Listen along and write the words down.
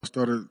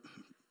Started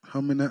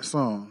humming that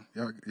song.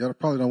 Y'all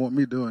probably don't want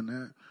me doing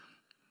that.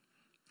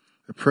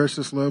 The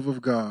precious love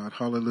of God.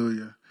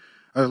 Hallelujah.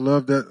 I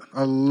love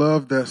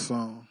that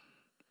song.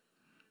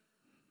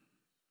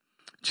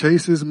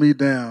 Chases me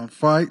down,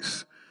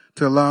 fights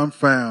till I'm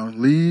found,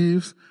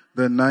 leaves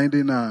the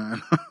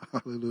 99.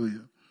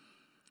 Hallelujah.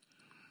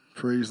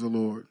 Praise the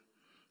Lord.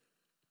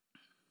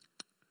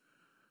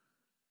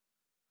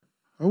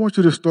 I want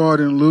you to start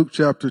in Luke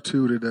chapter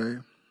 2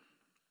 today.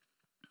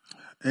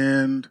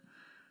 And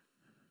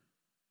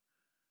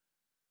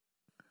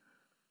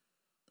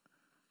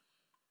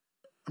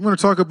I'm going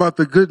to talk about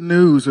the good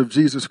news of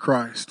Jesus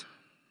Christ.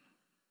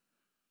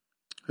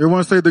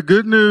 Everyone say the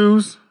good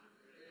news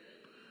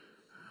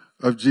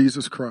of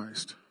Jesus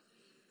Christ.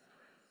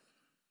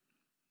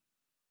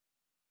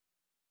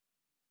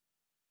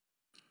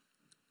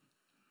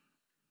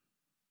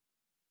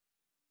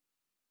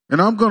 And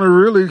I'm going to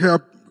really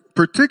have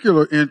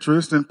particular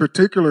interest and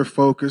particular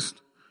focus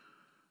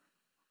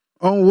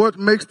on what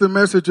makes the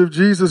message of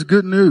Jesus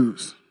good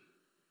news.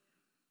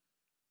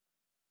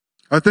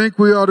 I think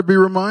we ought to be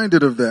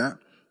reminded of that.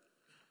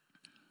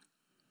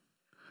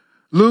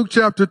 Luke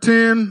chapter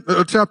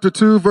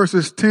 2,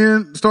 verses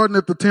 10, starting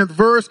at the 10th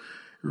verse,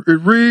 it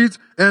reads,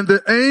 "And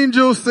the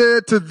angel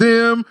said to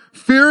them,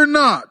 Fear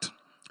not,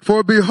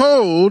 for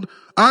behold,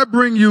 I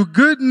bring you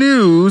good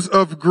news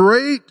of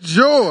great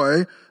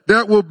joy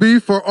that will be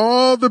for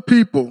all the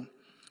people.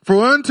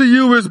 For unto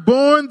you is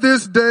born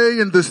this day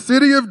in the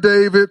city of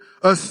David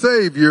a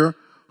Savior,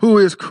 who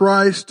is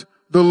Christ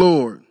the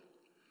Lord.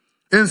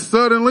 And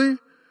suddenly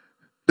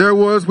there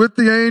was with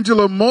the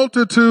angel a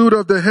multitude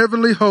of the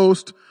heavenly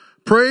host,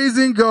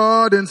 praising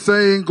God and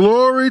saying,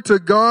 Glory to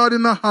God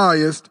in the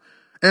highest,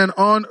 and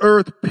on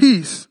earth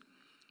peace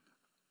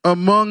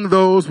among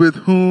those with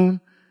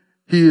whom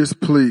he is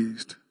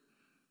pleased."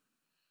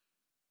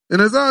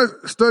 And as I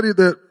studied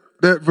that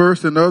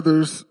verse and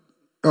others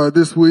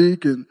this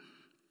week and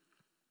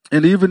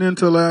even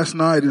into last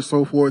night and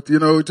so forth,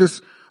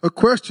 just a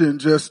question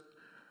just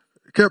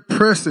kept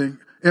pressing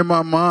in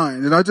my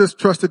mind. And I just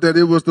trusted that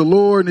it was the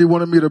Lord and he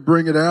wanted me to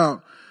bring it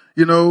out.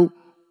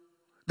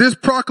 This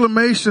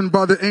proclamation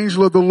by the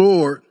angel of the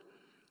Lord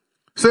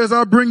says,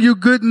 I bring you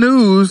good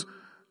news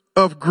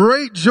of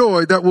great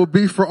joy that will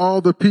be for all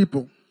the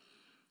people.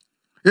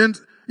 And,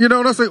 and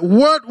I say,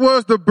 what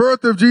was the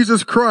birth of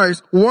Jesus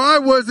Christ? Why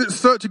was it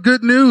such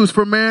good news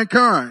for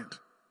mankind?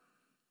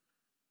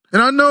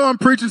 And I know I'm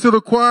preaching to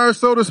the choir,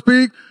 so to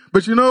speak,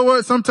 but you know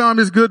what?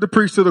 Sometimes it's good to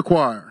preach to the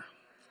choir.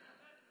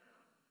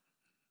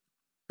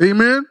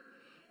 Amen?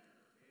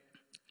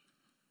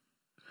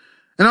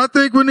 And I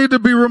think we need to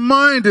be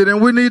reminded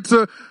and we need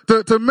to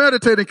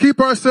meditate and keep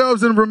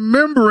ourselves in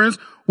remembrance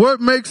what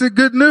makes it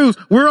good news.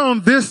 We're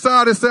on this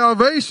side of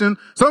salvation.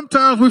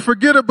 Sometimes we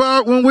forget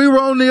about when we were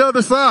on the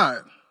other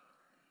side.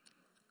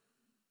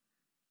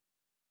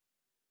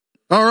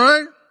 All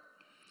right?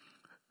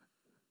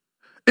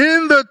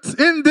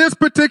 In this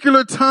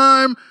particular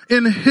time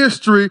in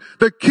history,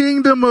 the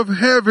kingdom of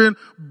heaven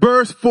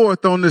burst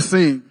forth on the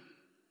scene.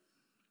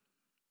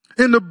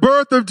 In the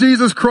birth of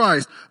Jesus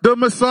Christ, the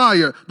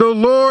Messiah, the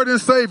Lord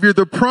and Savior,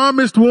 the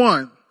promised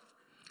one.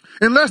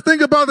 And let's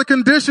think about the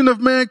condition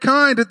of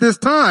mankind at this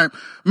time.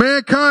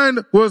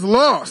 Mankind was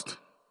lost,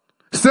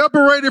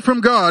 separated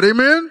from God,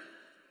 amen?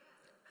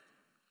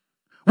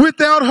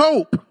 Without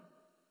hope.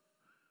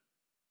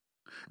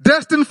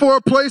 Destined for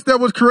a place that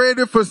was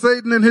created for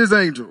Satan and his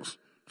angels,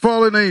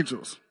 fallen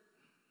angels.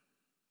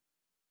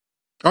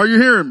 Are you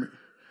hearing me?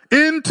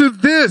 Into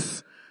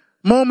this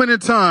moment in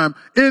time,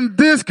 in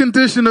this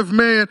condition of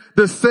man,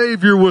 the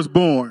Savior was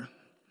born.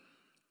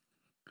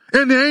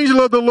 And the angel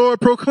of the Lord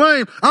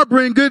proclaimed, I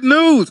bring good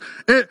news.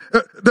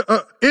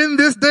 In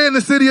this day in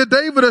the city of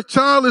David, a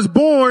child is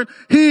born.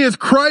 He is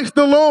Christ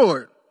the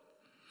Lord.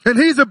 And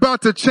he's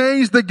about to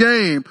change the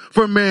game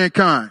for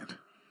mankind.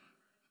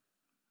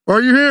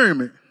 Are you hearing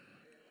me?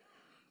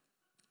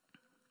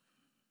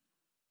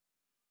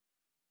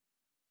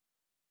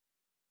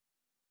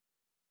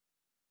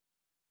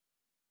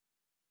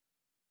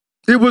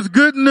 It was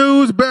good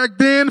news back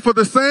then for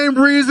the same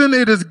reason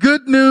it is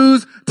good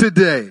news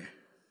today.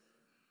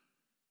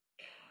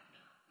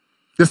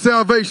 The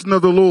salvation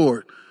of the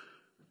Lord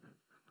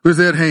was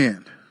at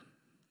hand.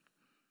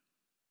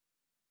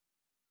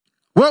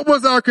 What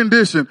was our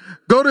condition?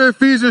 Go to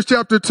Ephesians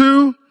chapter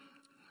 2.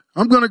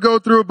 I'm going to go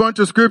through a bunch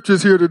of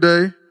scriptures here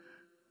today.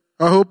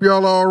 I hope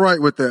y'all are all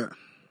right with that.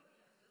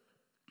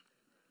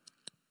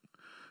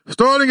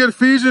 Starting at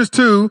Ephesians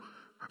 2,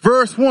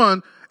 verse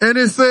 1, and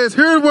it says,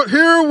 here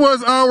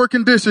was our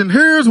condition.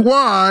 Here's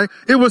why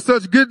it was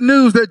such good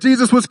news that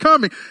Jesus was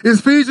coming.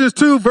 Ephesians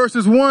 2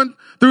 verses 1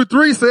 through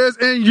 3 says,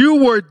 and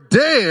you were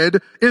dead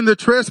in the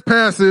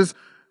trespasses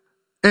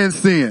and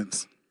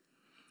sins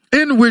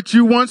in which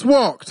you once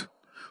walked,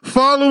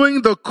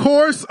 following the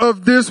course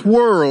of this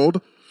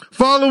world,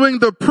 following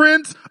the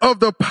prince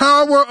of the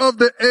power of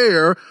the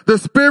air, the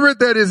spirit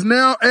that is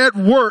now at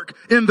work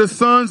in the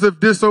sons of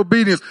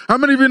disobedience. How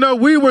many of you know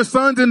we were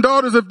sons and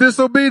daughters of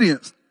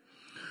disobedience?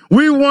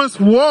 We once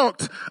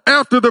walked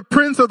after the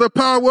prince of the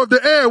power of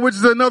the air, which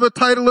is another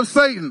title of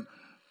Satan,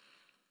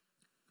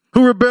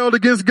 who rebelled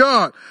against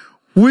God.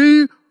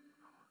 We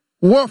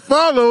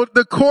followed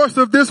the course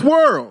of this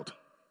world,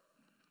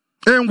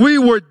 and we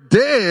were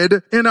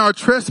dead in our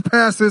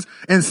trespasses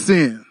and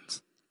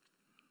sins.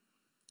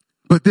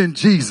 But then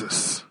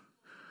Jesus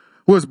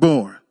was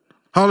born.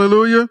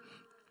 Hallelujah.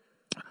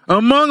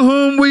 Among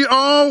whom we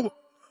all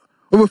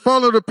will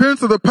follow the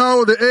prince of the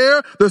power of the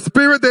air, the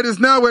spirit that is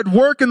now at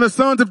work in the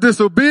sons of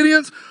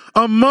disobedience,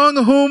 among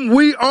whom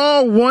we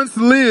all once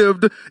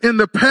lived in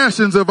the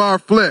passions of our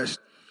flesh,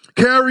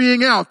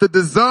 carrying out the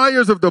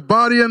desires of the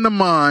body and the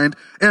mind,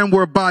 and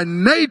were by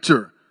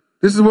nature,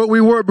 this is what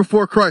we were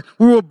before Christ,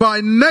 we were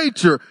by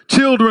nature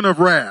children of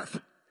wrath,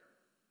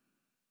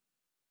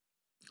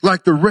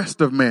 like the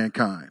rest of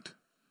mankind.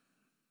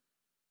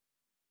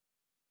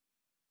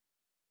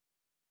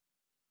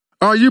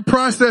 Are you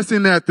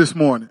processing that this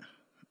morning?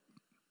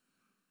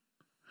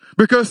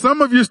 Because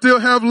some of you still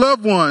have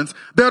loved ones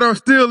that are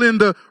still in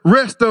the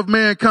rest of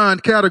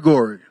mankind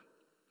category.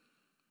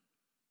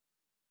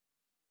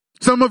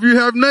 Some of you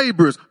have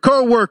neighbors,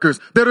 co-workers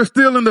that are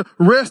still in the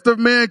rest of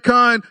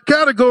mankind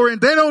category,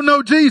 and they don't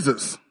know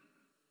Jesus.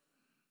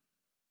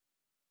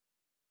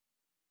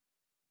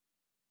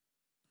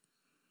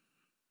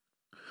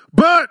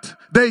 But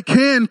they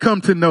can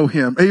come to know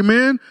him.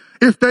 Amen.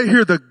 If they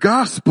hear the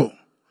gospel.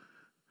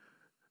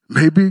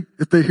 Maybe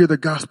if they hear the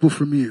gospel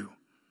from you.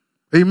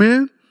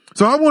 Amen.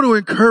 So I want to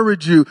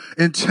encourage you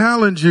and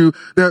challenge you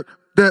to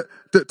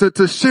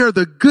share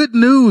the good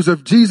news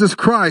of Jesus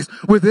Christ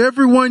with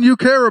everyone you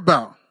care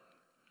about.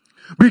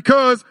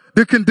 Because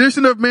the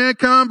condition of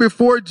mankind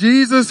before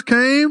Jesus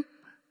came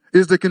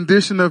is the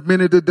condition of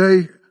many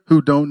today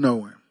who don't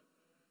know him.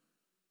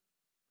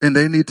 And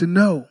they need to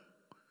know.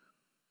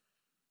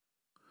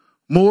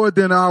 More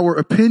than our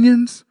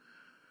opinions,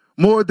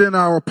 more than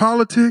our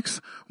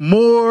politics,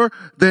 more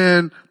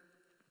than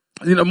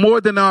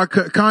our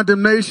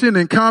condemnation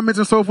and comments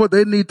and so forth,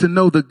 they need to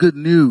know the good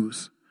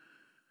news.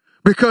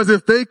 Because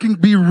if they can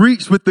be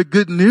reached with the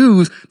good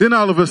news, then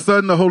all of a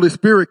sudden the Holy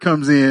Spirit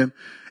comes in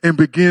and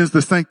begins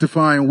the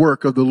sanctifying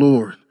work of the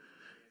Lord.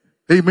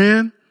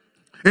 Amen.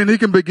 And he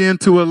can begin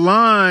to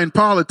align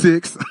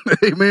politics.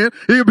 Amen.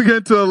 He can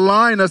begin to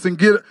align us and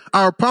get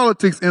our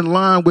politics in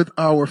line with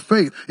our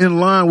faith, in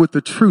line with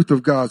the truth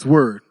of God's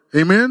word.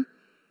 Amen.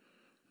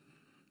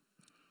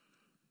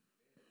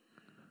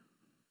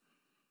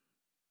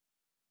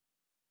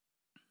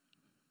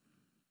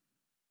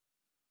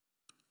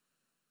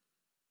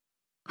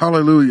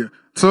 Hallelujah.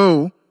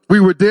 So we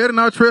were dead in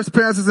our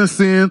trespasses and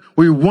sin.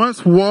 We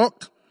once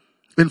walked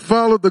and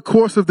followed the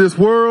course of this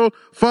world,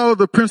 followed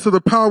the prince of the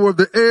power of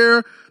the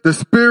air, the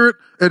spirit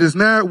that is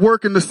now at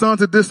work in the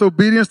sons of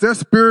disobedience. That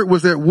spirit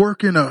was at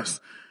work in us,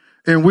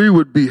 and we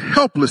would be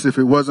helpless if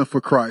it wasn't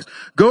for Christ.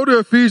 Go to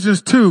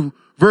Ephesians 2,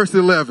 verse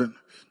 11.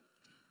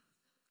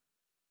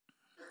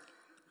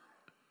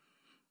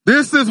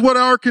 This is what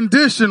our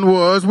condition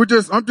was.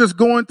 I'm just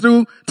going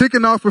through,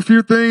 ticking off a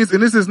few things,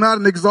 and this is not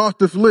an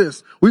exhaustive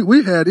list.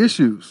 We had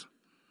issues.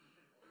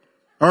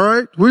 All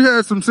right? We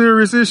had some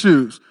serious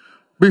issues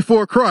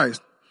before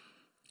Christ.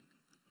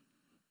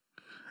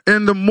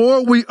 And the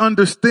more we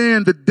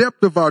understand the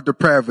depth of our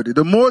depravity,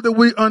 the more that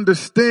we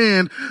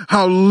understand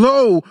how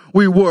low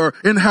we were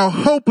and how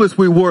hopeless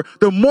we were,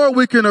 the more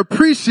we can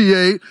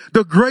appreciate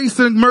the grace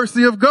and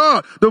mercy of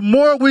God. The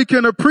more we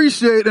can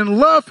appreciate and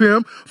love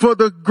him for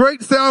the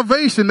great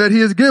salvation that he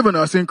has given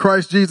us in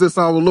Christ Jesus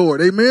our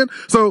Lord. Amen.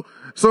 So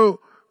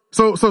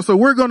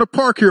we're going to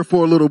park here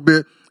for a little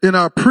bit in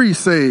our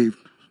pre-saved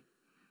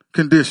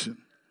condition.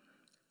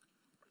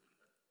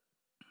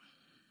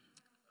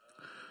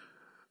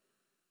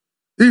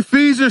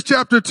 Ephesians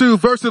chapter 2,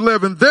 verse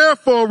 11.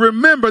 Therefore,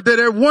 remember that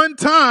at one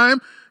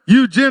time,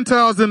 you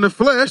Gentiles in the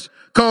flesh,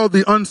 called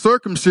the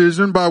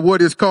uncircumcision by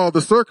what is called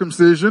the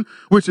circumcision,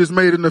 which is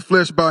made in the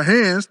flesh by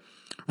hands.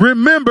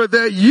 Remember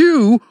that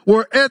you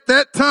were at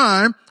that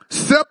time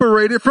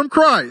separated from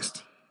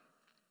Christ,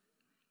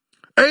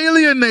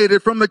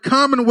 alienated from the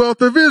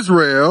commonwealth of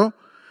Israel,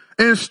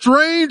 and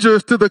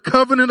strangers to the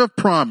covenant of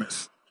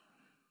promise,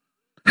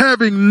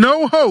 having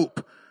no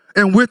hope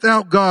and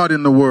without God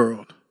in the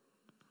world.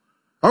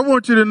 I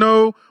want you to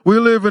know we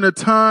live in a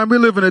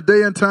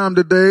day and time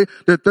today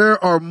that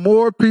there are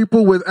more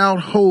people without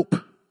hope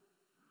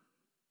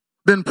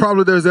than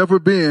probably there's ever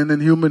been in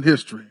human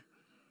history.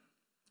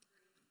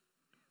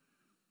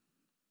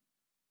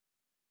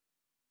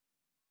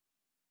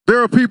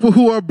 There are people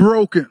who are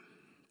broken.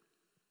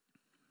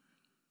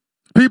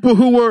 People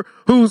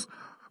whose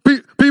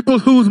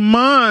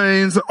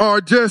minds are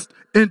just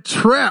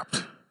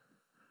entrapped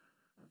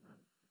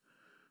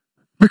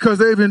because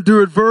they've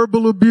endured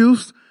verbal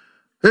abuse.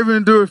 They've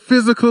endured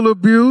physical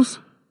abuse.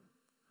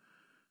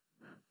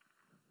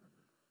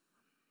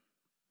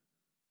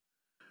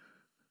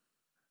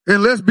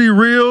 And let's be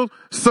real,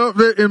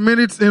 in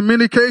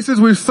many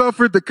cases we've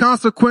suffered the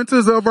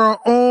consequences of our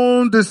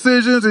own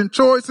decisions and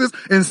choices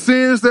and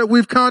sins that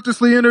we've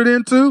consciously entered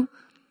into.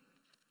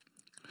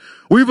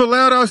 We've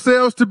allowed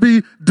ourselves to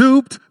be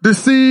duped,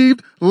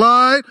 deceived,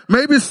 lied.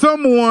 Maybe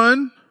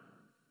someone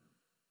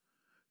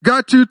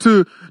got you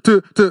to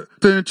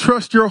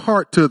entrust your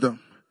heart to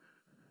them.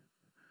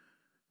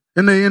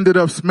 And they ended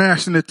up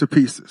smashing it to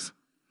pieces.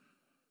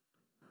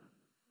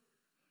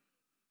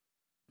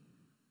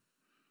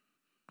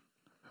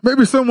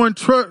 Maybe someone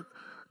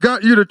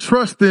got you to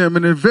trust them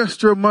and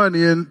invest your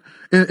money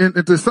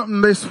into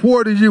something they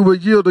swore to you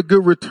would yield a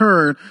good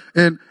return,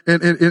 and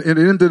it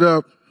ended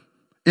up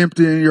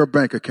emptying your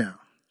bank account.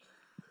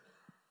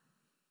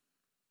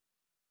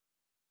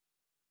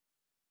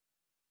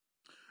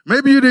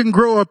 Maybe you didn't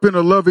grow up in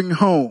a loving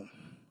home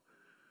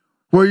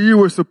where you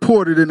were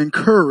supported and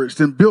encouraged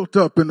and built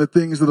up in the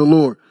things of the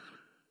Lord.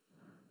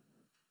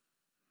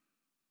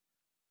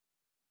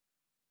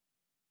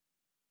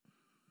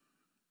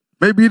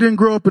 Maybe you didn't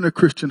grow up in a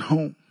Christian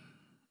home.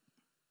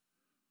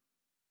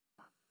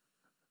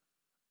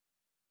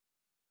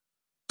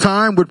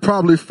 Time would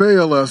probably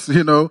fail us,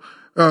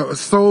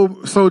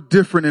 so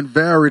different and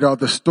varied are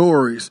the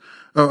stories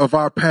of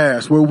our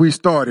past, where we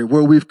started,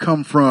 where we've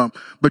come from.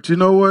 But you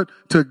know what?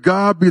 To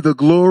God be the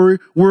glory.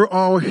 We're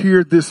all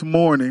here this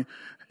morning.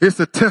 It's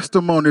a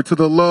testimony to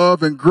the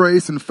love and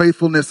grace and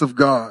faithfulness of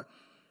God.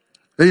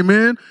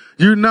 Amen.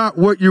 You're not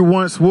what you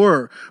once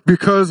were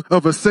because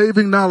of a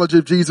saving knowledge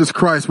of Jesus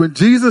Christ. When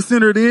Jesus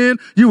entered in,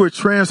 you were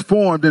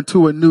transformed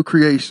into a new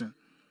creation.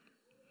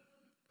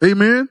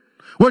 Amen.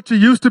 What you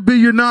used to be,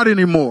 you're not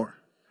anymore.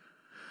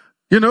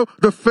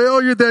 The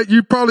failure that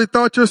you probably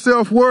thought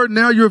yourself were,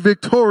 now you're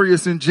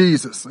victorious in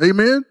Jesus.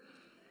 Amen.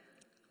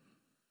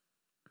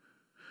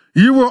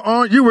 You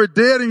were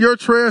dead in your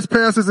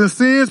trespasses and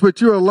sins, but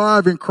you're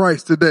alive in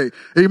Christ today.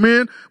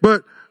 Amen.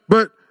 But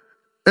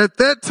at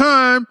that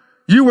time,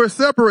 you were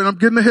separate. I'm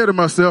getting ahead of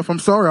myself. I'm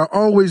sorry. I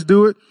always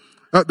do it.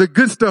 The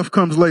good stuff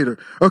comes later.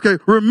 Okay.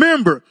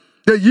 Remember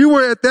that you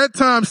were at that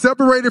time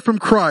separated from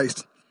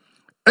Christ,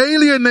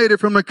 alienated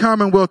from the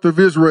commonwealth of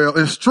Israel,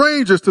 and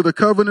strangers to the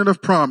covenant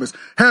of promise,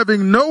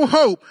 having no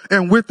hope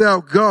and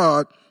without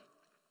God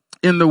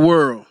in the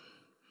world.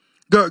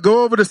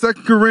 Go over to 2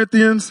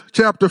 Corinthians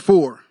chapter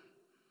 4.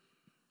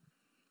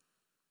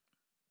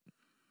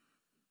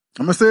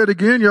 I'm going to say it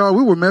again, y'all.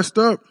 We were messed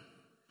up.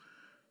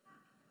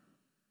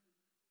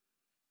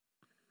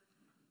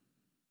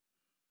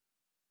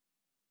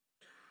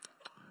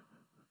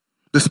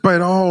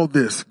 Despite all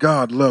this,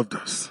 God loved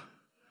us.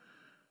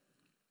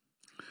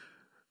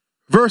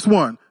 Verse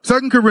 1,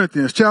 2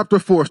 Corinthians chapter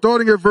 4,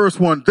 starting at verse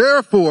 1.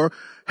 Therefore,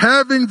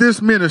 having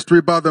this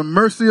ministry by the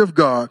mercy of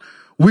God,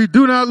 we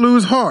do not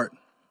lose heart,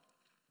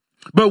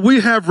 but we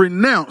have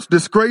renounced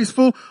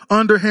disgraceful,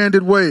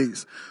 underhanded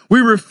ways. We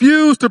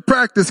refuse to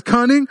practice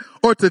cunning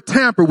or to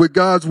tamper with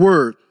God's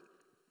word.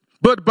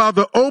 But by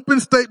the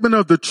open statement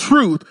of the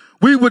truth,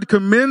 we would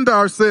commend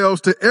ourselves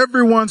to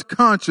everyone's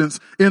conscience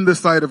in the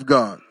sight of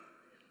God.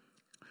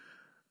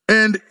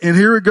 And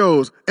here it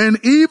goes. And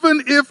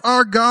even if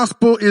our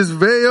gospel is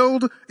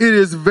veiled, it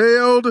is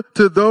veiled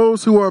to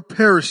those who are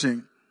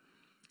perishing.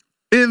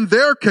 In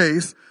their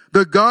case,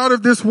 the God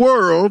of this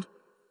world,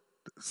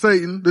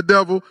 Satan, the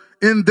devil,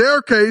 in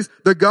their case,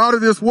 the God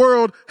of this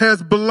world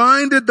has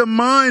blinded the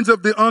minds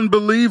of the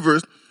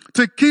unbelievers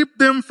to keep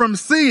them from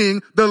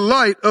seeing the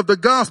light of the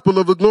gospel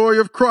of the glory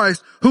of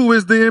Christ, who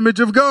is the image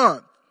of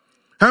God.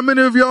 How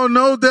many of y'all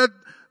know that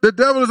the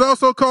devil is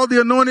also called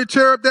the anointed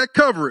cherub that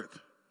covereth?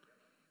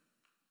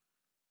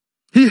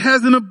 He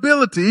has an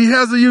ability. He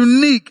has a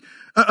unique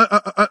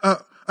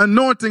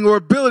anointing or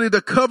ability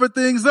to cover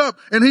things up.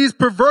 And he's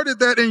perverted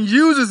that and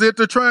uses it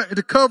to try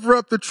to cover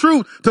up the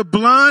truth, to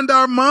blind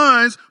our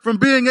minds from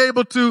being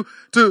able to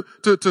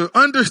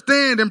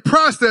understand and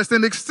process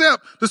and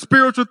accept the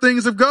spiritual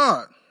things of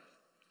God.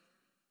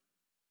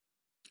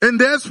 And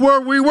that's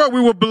where we were.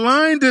 We were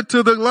blinded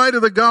to the light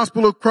of the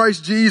gospel of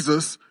Christ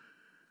Jesus,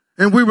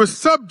 and we were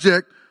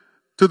subject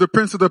to the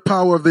prince of the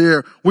power of the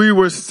air. We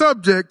were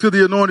subject to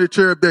the anointed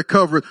cherub that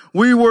covered.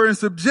 We were in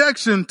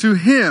subjection to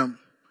him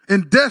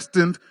and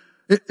destined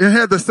and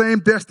had the same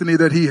destiny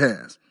that he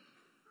has.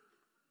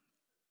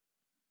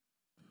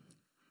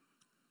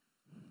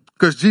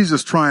 Because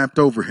Jesus triumphed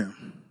over him.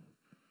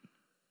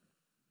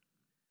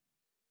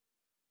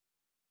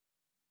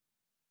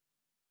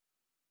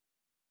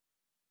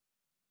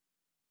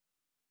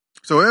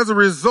 So as a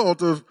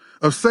result of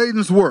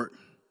Satan's work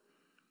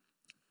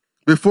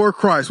before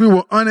Christ, we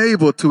were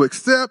unable to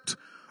accept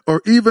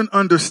or even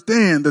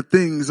understand the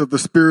things of the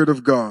Spirit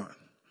of God.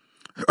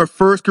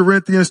 1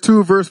 Corinthians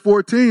 2 verse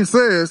 14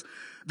 says,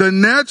 the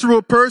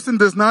natural person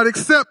does not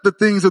accept the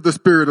things of the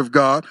Spirit of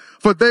God,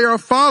 for they are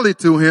folly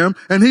to him,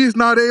 and he's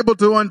not able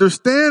to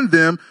understand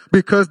them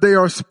because they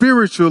are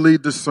spiritually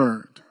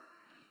discerned.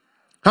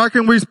 How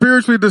can we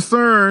spiritually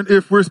discern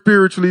if we're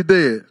spiritually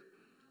dead?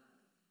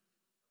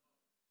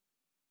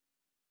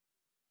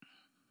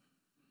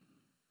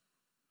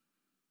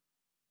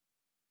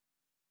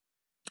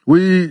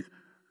 We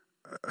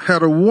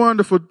had a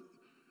wonderful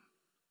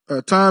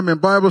time in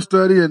Bible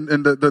study, and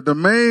the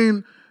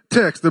main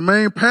text, the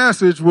main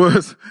passage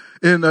was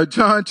in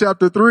John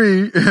chapter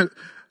 3.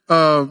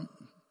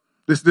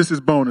 The This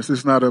is bonus.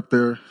 It's not up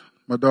there.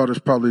 My daughter's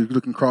probably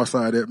looking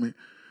cross-eyed at me.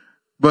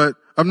 But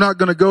I'm not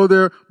going to go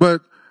there.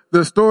 But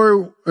the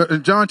story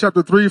in John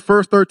chapter 3,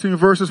 first 13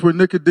 verses where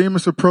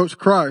Nicodemus approached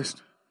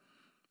Christ.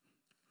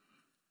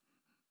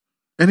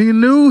 And he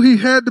knew he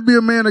had to be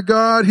a man of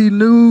God. He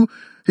knew,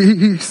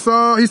 he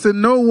said,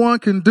 no one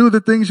can do the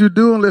things you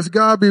do unless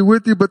God be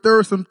with you. But there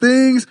are some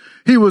things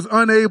he was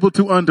unable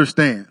to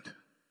understand.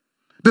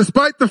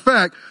 Despite the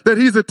fact that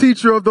he's a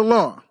teacher of the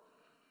law.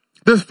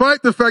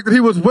 Despite the fact that he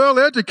was well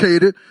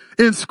educated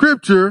in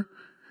scripture,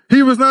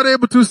 he was not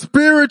able to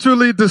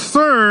spiritually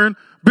discern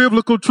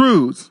biblical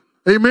truths.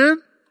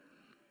 Amen?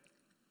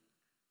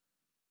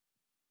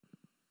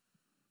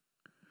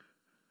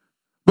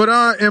 But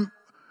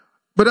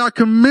I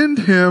commend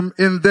him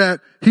in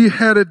that he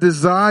had a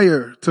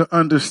desire to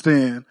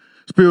understand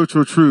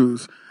spiritual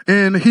truths.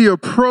 And he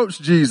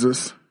approached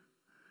Jesus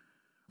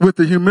with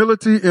the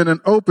humility and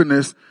an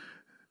openness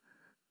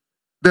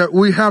that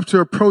we have to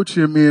approach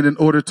him in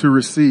order to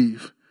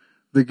receive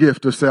the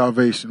gift of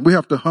salvation. We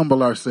have to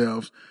humble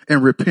ourselves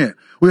and repent.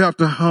 We have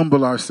to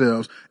humble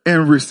ourselves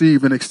and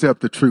receive and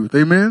accept the truth.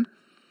 Amen?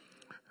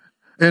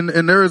 And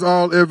there is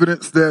all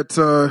evidence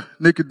that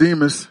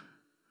Nicodemus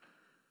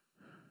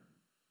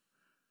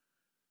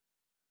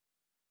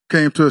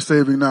came to a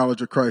saving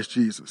knowledge of Christ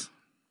Jesus.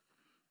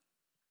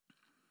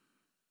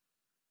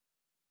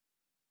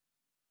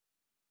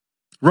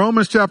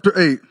 Romans chapter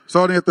 8,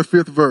 starting at the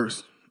 5th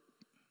verse.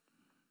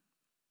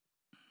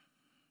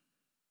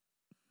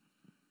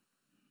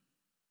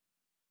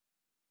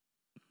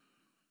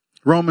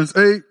 Romans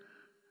 8,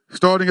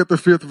 starting at the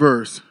 5th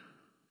verse.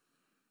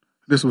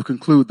 This will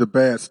conclude the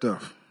bad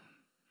stuff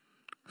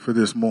for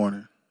this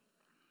morning.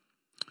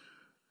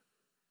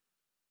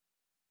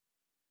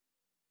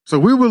 So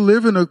we were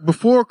living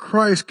before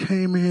Christ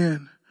came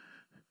in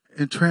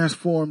and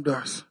transformed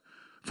us.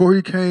 Before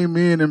he came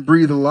in and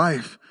breathed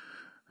life,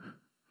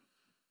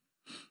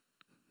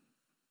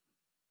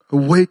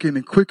 awakened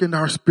and quickened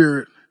our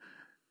spirit,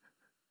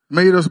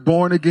 made us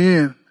born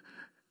again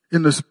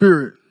in the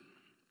spirit.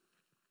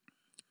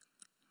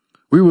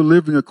 We were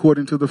living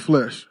according to the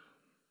flesh.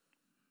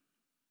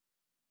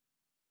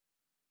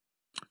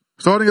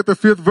 Starting at the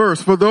 5th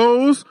verse, for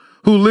those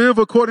who live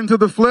according to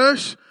the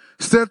flesh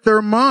set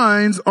their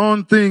minds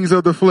on things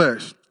of the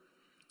flesh.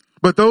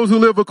 But those who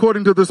live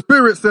according to the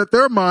Spirit set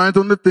their minds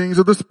on the things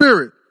of the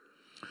Spirit.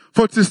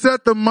 For to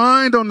set the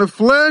mind on the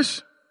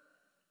flesh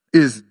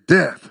is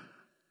death.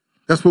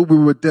 That's what we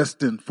were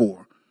destined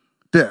for.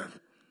 Death.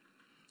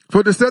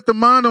 For to set the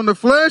mind on the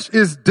flesh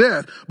is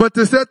death. But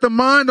to set the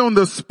mind on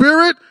the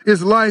Spirit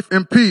is life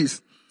and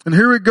peace. And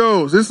here it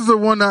goes. This is the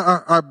one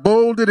I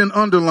bolded and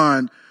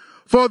underlined.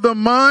 For the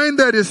mind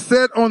that is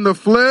set on the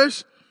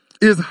flesh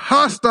is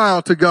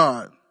hostile to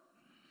God.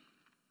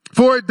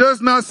 For it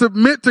does not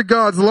submit to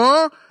God's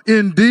law.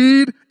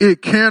 Indeed,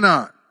 it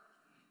cannot.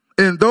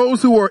 And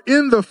those who are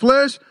in the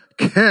flesh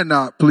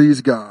cannot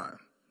please God.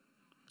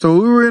 So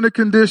we were in a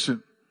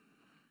condition.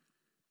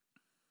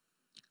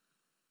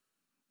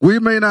 We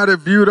may not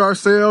have viewed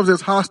ourselves as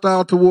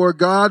hostile toward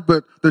God,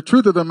 but the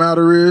truth of the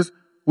matter is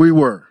we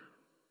were.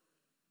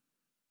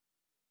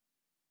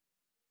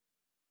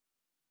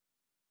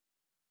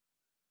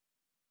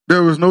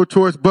 There was no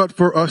choice but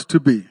for us to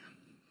be.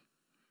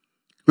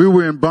 We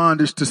were in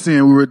bondage to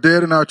sin. We were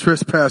dead in our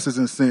trespasses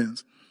and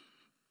sins.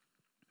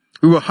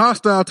 We were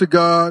hostile to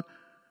God.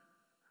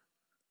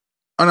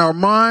 On our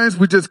minds,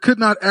 we just could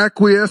not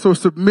acquiesce or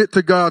submit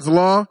to God's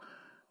law.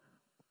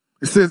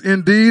 It says,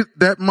 indeed,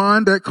 that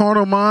mind, that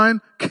carnal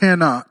mind,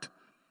 cannot.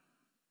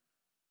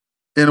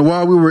 And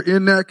while we were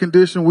in that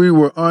condition, we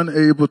were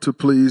unable to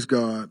please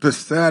God, to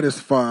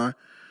satisfy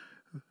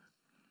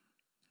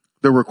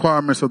the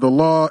requirements of the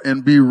law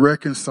and be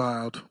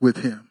reconciled with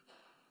him.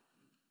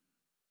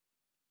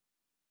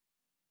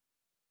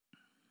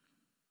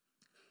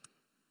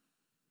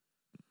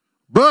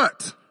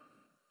 But,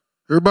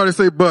 everybody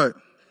say but.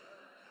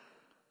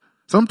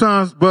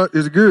 Sometimes but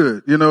is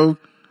good, you know.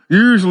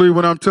 Usually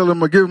when I'm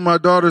giving my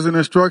daughters an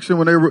instruction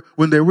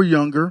when they were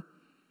younger,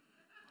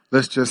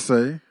 let's just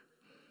say,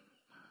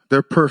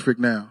 they're perfect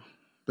now.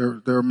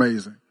 They're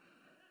amazing.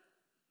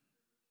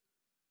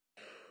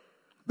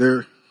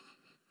 They're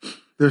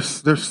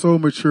so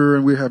mature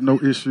and we have no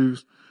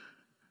issues.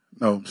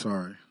 No, I'm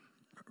sorry.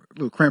 A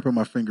little cramp in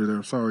my finger there.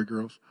 I'm sorry,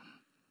 girls.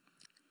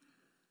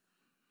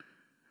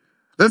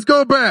 Let's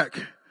go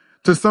back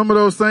to some of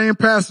those same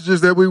passages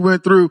that we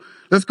went through.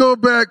 Let's go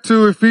back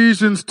to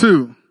Ephesians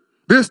 2.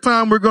 This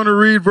time we're going to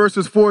read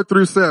verses 4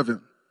 through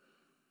 7.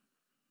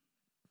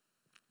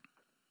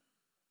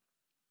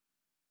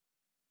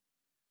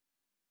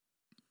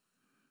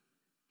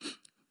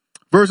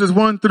 Verses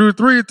 1 through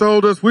 3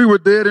 told us we were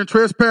dead in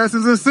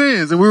trespasses and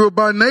sins, and we were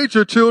by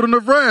nature children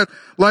of wrath,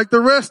 like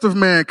the rest of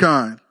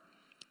mankind.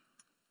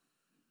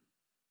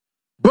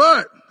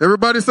 But,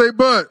 everybody say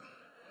but.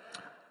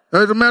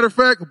 As a matter of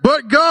fact,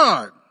 but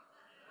God.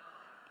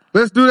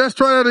 Let's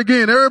try that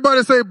again.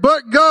 Everybody say,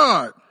 but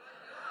God.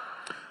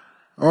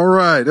 All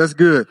right, that's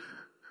good.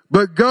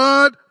 But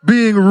God,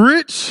 being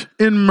rich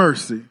in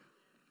mercy,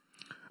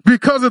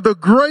 because of the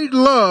great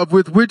love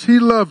with which he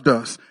loved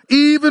us,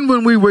 even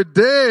when we were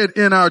dead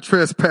in our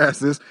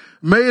trespasses,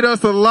 made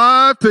us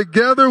alive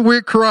together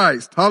with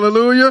Christ.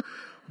 Hallelujah.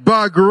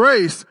 By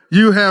grace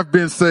you have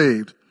been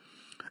saved,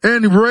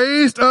 and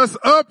raised us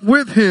up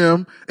with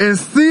him and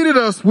seated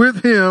us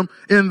with him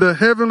in the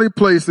heavenly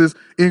places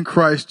in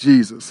Christ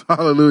Jesus.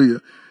 Hallelujah.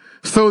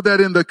 So that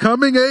in the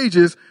coming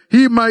ages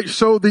he might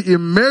show the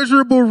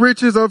immeasurable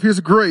riches of his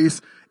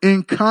grace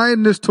in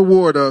kindness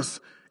toward us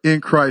in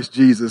Christ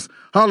Jesus.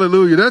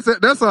 Hallelujah.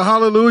 That's a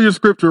hallelujah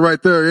scripture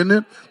right there, isn't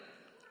it?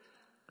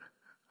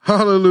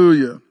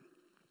 Hallelujah.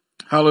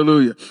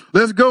 Hallelujah.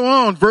 Let's go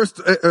on.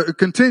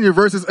 Continue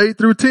verses 8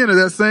 through 10 of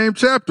that same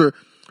chapter.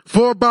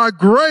 For by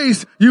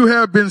grace you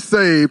have been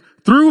saved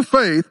through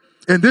faith,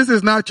 and this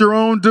is not your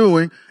own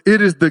doing.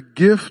 It is the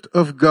gift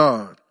of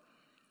God,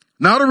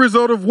 not a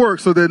result of work,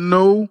 so that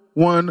no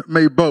one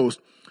may boast.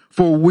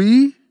 For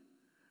we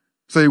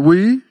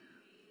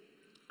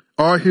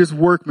are his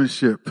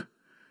workmanship,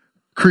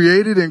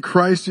 created in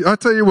Christ. I'll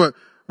tell you what,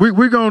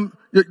 we're going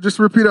to just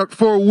repeat out.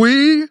 For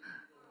we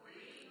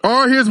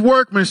are his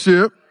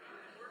workmanship,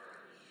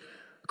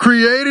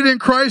 created in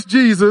Christ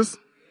Jesus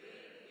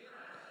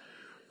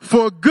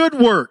for good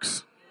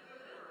works,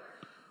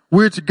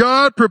 which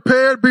God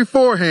prepared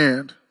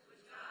beforehand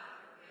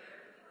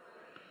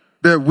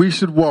that we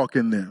should walk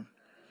in them.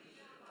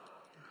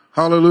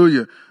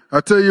 Hallelujah.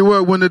 I tell you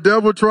what, when the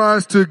devil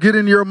tries to get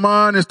in your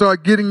mind and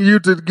start getting you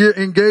to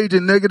engage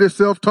in negative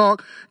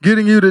self-talk,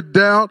 getting you to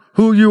doubt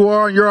who you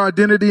are and your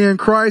identity in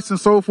Christ and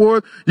so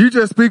forth, you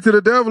just speak to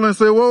the devil and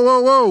say, whoa,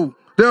 whoa, whoa,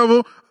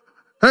 devil.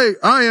 Hey,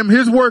 I am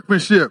his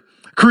workmanship,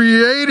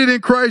 created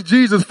in Christ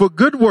Jesus for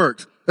good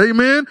works.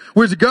 Amen.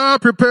 Which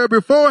God prepared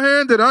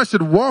beforehand that I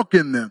should walk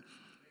in them.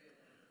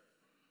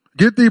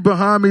 Get thee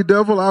behind me,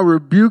 devil. I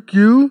rebuke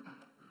you,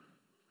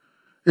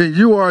 and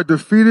you are a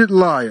defeated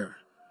liar.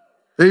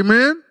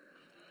 Amen.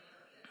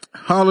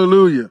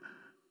 Hallelujah.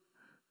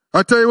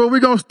 I tell you what, we're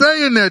going to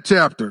stay in that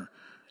chapter.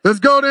 Let's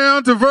go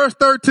down to verse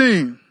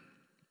 13.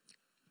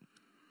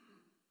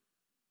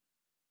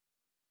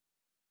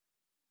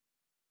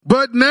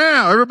 But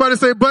now, everybody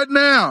say, but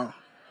now.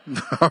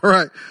 All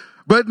right.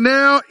 But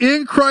now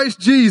in Christ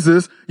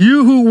Jesus,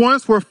 you who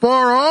once were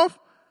far off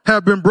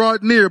have been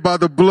brought near by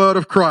the blood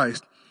of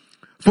Christ.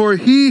 For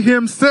he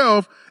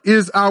himself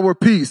is our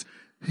peace.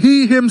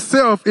 He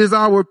himself is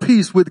our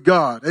peace with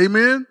God.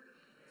 Amen.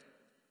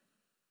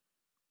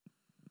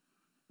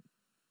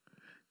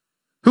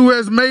 Who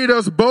has made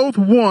us both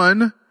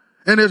one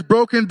and has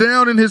broken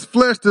down in his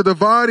flesh the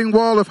dividing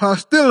wall of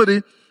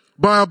hostility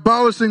by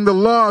abolishing the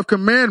law of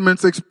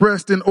commandments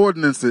expressed in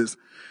ordinances,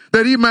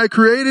 that he might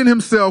create in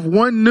himself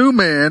one new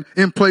man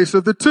in place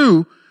of the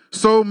two,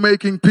 so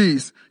making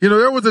peace. You know,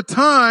 there was a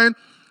time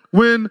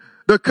when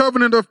the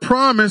covenant of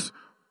promise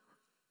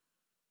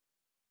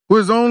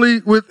was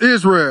only with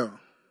Israel.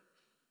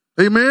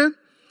 Amen.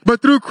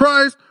 But through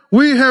Christ,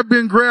 we have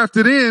been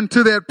grafted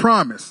into that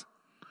promise.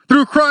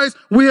 Through Christ,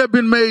 we have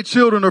been made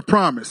children of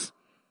promise.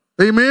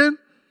 Amen.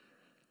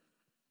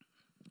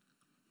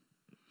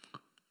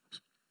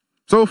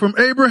 So from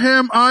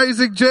Abraham,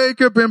 Isaac,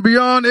 Jacob, and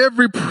beyond,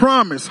 every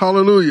promise,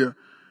 hallelujah,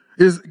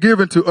 is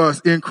given to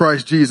us in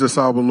Christ Jesus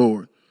our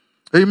Lord.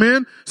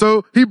 Amen.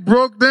 So he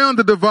broke down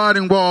the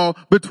dividing wall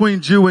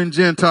between Jew and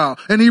Gentile.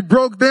 And he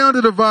broke down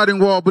the dividing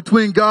wall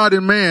between God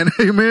and man.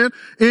 Amen.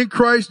 In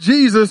Christ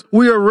Jesus,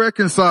 we are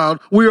reconciled.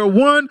 We are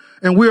one,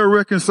 and we are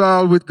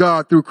reconciled with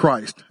God through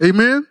Christ.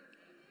 Amen.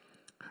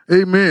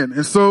 Amen.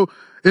 And so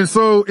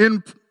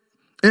in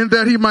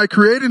that he might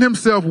create in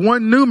himself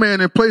one new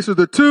man in place of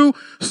the two,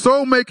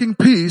 so making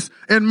peace,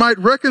 and might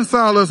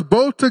reconcile us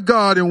both to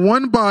God in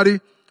one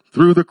body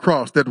through the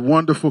cross, that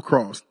wonderful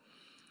cross,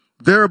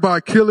 thereby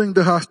killing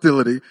the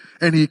hostility.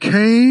 And he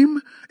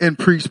came and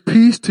preached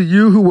peace to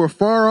you who were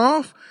far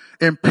off,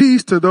 and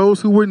peace to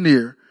those who were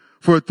near.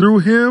 For through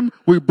him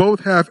we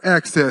both have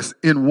access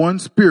in one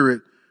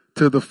spirit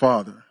to the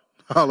Father.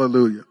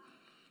 Hallelujah.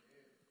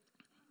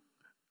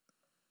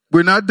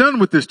 We're not done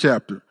with this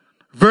chapter.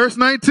 Verse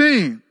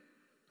 19.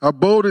 I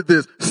bolded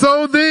this.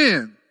 So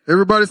then,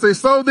 everybody say,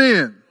 so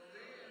then,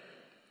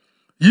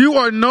 you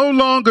are no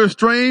longer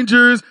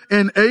strangers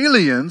and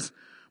aliens,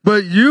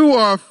 but you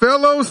are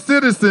fellow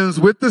citizens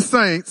with the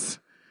saints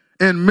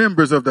and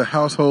members of the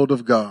household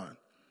of God.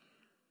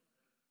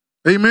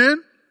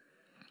 Amen.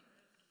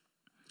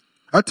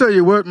 I tell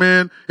you what,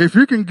 man, if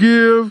you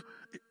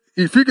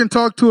can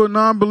talk to a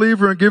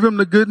non-believer and give him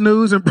the good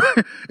news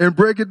and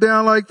break it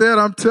down like that,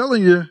 I'm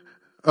telling you,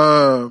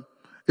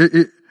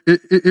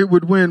 it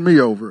would win me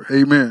over.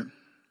 Amen.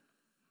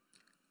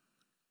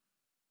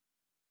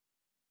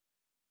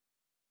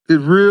 It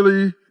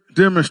really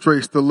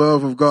demonstrates the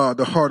love of God,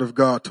 the heart of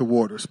God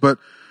toward us. But,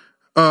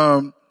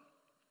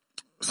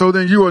 so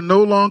then you are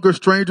no longer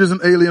strangers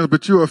and aliens,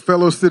 but you are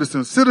fellow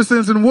citizens.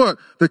 Citizens in what?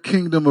 The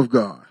kingdom of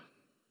God.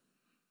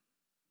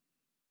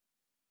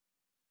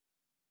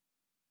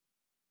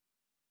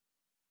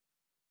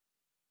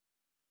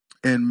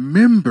 And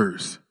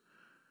members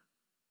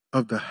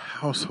of the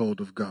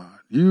household of God.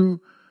 You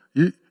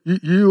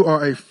You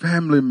are a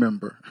family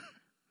member.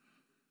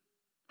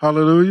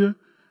 Hallelujah.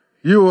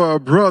 You are a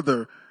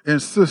brother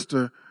and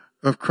sister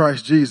of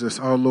Christ Jesus,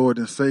 our Lord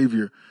and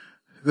Savior.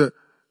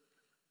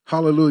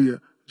 Hallelujah.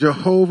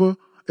 Jehovah,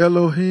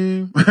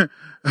 Elohim,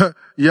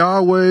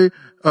 Yahweh,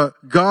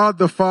 God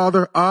the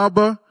Father,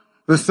 Abba,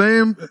 the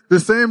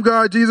same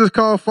God Jesus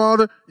called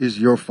Father is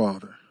your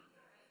Father.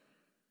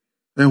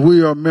 And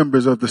we are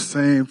members of the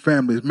same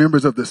family,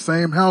 members of the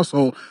same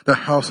household, the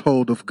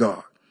household of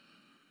God.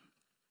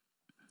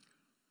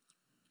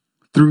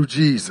 Through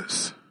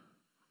Jesus.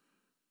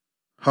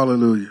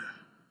 Hallelujah.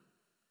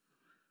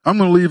 I'm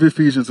going to leave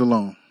Ephesians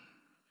alone.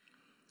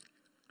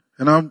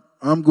 And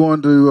I'm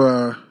going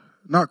to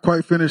not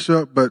quite finish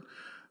up, but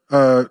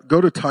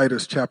go to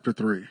Titus chapter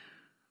 3.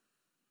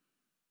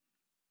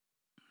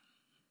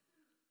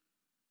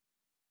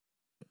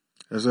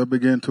 As I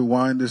begin to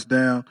wind this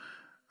down,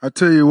 I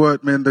tell you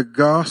what, man, the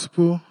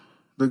gospel,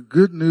 the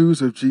good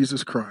news of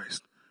Jesus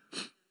Christ.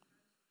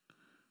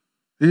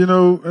 You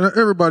know,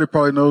 everybody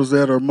probably knows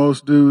that, or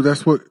most do.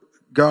 That's what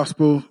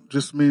gospel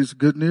just means,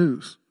 good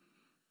news.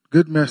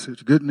 Good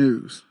message, good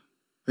news.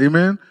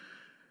 Amen?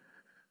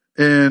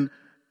 And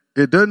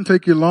it doesn't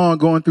take you long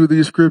going through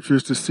these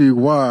scriptures to see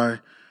why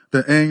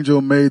the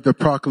angel made the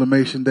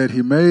proclamation that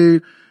he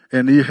made,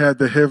 and he had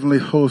the heavenly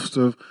host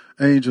of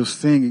angels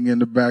singing in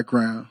the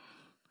background.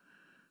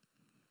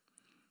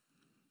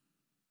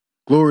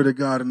 Glory to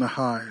God in the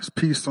highest,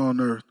 peace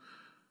on earth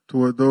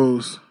toward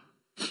those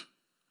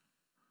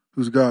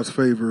whose God's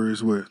favor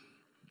is with.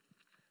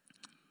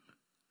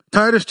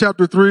 Titus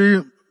chapter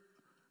 3,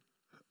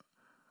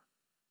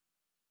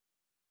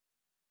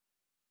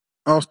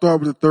 I'll start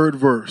with the third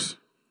verse.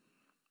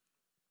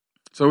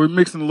 So we're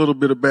mixing a little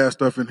bit of bad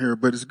stuff in here,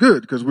 but it's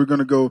good because we're going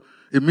to go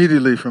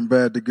immediately from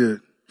bad to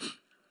good.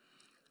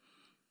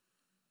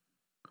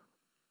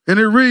 And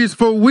it reads,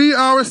 for we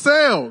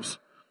ourselves.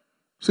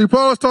 See,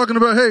 Paul is talking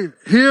about, hey,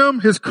 him,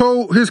 his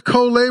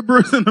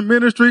co-laborers in the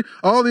ministry,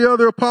 all the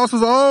other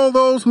apostles, all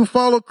those who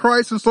follow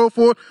Christ and so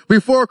forth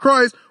before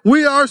Christ,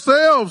 we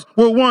ourselves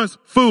were once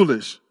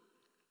foolish,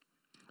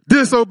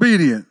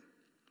 disobedient,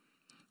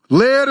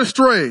 led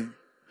astray,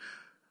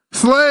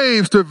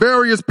 slaves to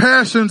various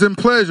passions and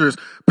pleasures,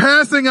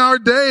 passing our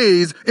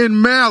days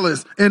in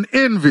malice and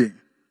envy,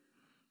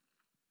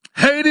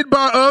 hated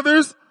by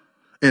others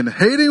and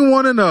hating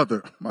one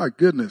another. My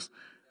goodness.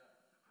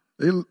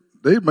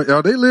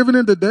 Are they living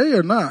in today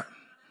or not?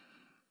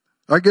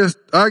 I guess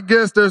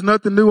there's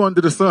nothing new under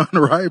the sun,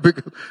 right?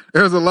 Because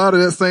there's a lot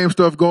of that same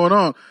stuff going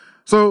on.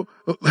 So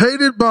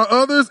hated by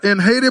others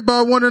and hated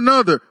by one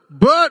another.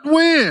 But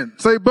when?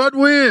 Say, but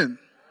when?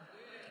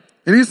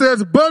 And he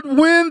says, but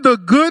when the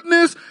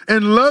goodness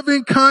and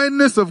loving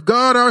kindness of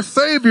God our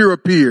Savior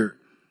appeared.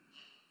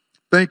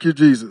 Thank you,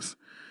 Jesus.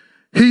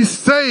 He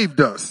saved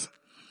us,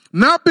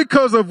 not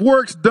because of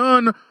works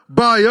done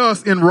by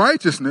us in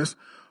righteousness,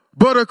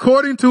 but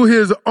according to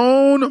his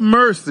own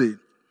mercy,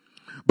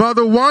 by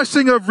the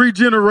washing of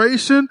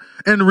regeneration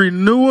and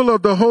renewal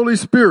of the Holy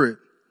Spirit,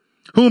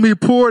 whom he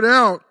poured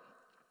out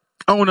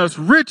on us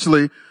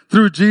richly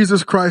through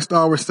Jesus Christ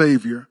our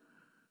Savior,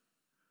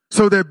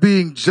 so that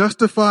being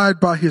justified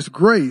by his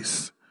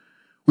grace,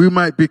 we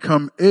might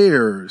become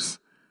heirs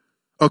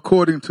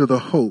according to the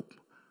hope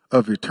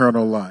of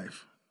eternal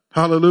life.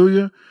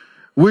 Hallelujah.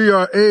 We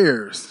are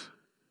heirs.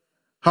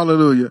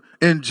 Hallelujah.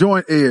 And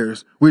joint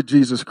heirs with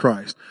Jesus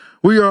Christ.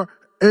 We are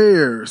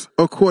heirs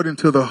according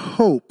to the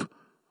hope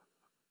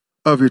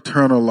of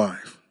eternal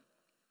life.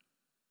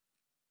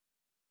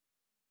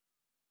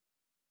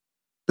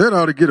 That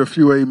ought to get a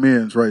few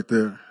amens right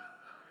there.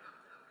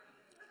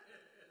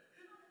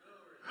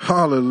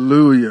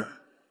 Hallelujah.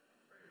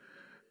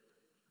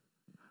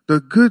 The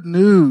good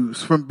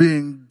news from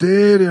being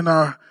dead in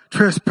our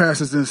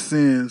trespasses and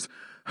sins,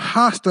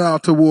 hostile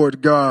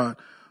toward God,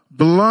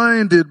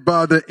 blinded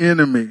by the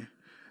enemy,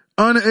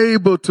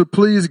 unable to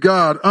please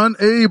God,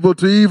 unable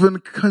to even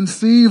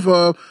conceive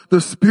of the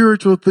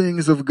spiritual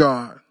things of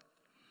God,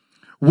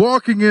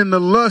 walking in the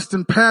lust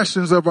and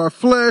passions of our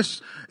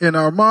flesh and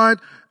our mind,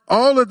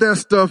 all of that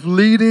stuff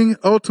leading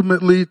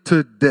ultimately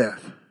to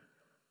death.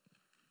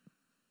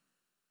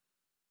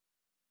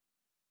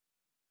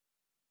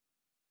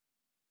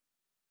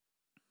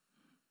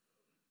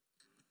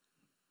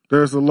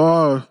 There's a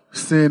law of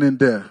sin and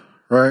death,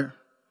 right?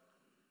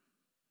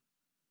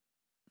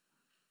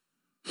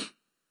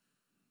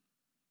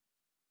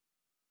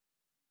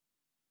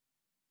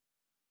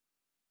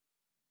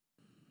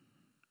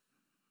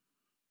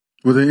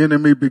 Where the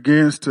enemy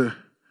begins to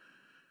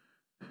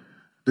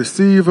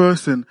deceive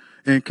us and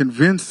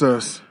convince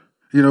us.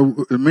 You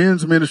know, in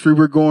men's ministry,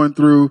 we're going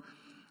through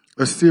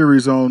a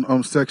series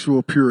on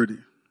sexual purity.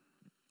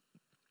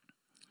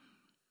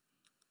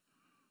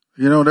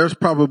 You know, there's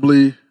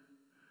probably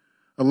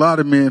a lot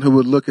of men who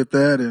would look at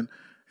that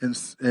and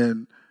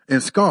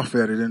scoff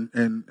at it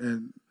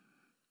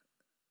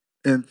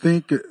and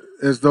think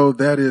as though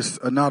that is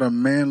not a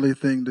manly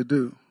thing to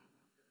do.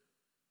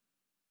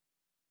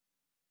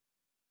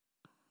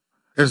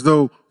 As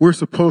though we're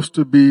supposed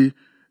to be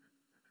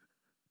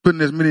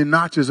putting as many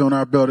notches on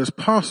our belt as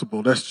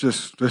possible. That's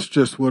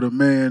just what a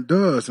man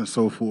does and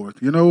so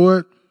forth. You know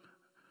what?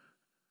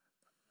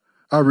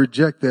 I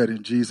reject that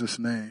in Jesus'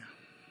 name.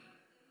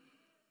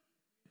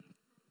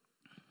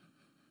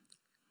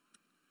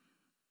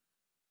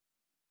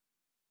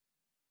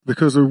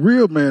 Because a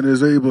real man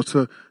is able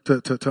to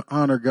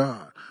honor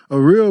God. A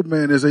real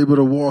man is able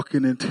to walk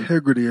in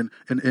integrity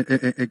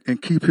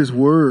and keep his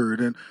word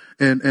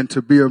and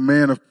to be a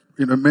man of,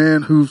 a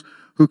man who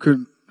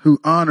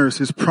honors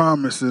his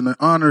promise and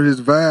honor his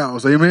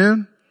vows.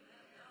 Amen.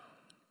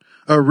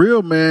 A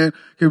real man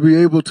can be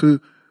able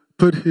to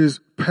put his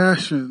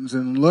passions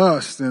and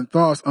lusts and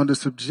thoughts under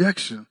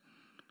subjection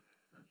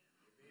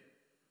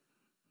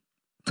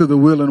to the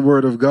will and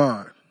word of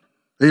God.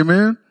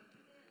 Amen.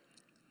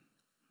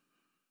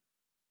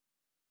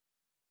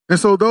 And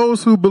so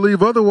those who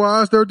believe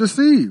otherwise, they're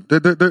deceived.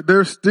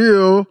 They're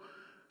still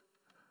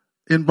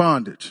in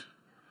bondage.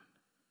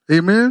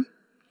 Amen.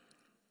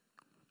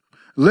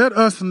 Let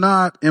us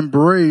not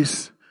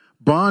embrace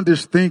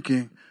bondage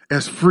thinking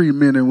as free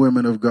men and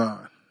women of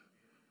God.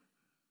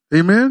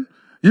 Amen.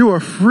 You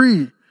are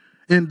free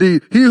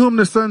indeed. He whom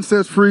the Son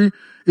sets free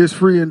is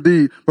free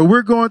indeed. But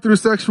we're going through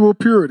sexual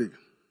purity.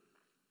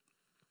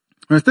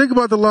 And think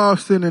about the law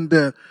of sin and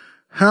death.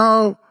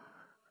 How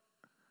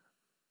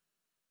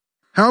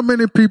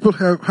many people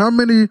how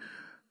many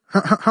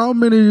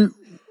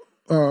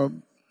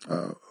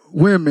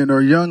women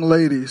or young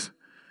ladies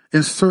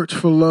in search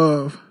for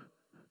love,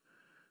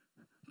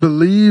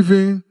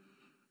 believing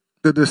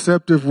the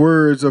deceptive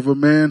words of a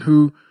man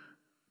who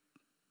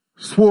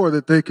swore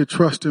that they could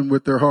trust him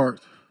with their heart?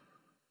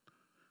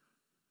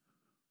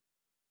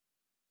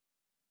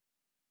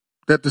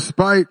 That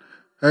despite,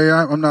 hey,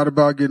 I'm not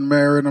about getting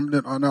married, I'm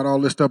not all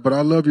this stuff, but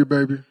I love you,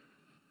 baby.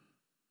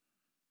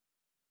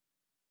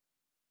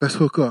 Let's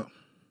hook up.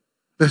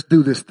 Let's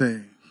do this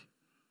thing.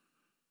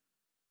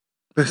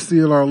 Let's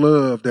seal our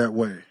love that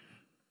way.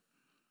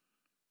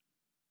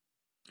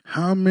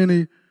 How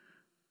many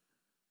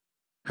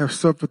have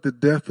suffered the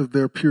death of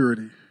their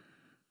purity?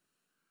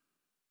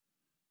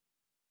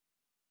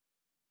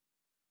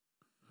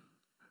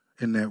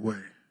 In that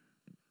way.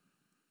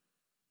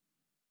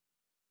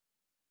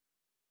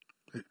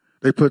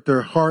 They put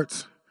their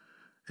hearts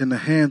in the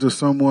hands of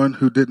someone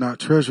who did not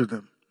treasure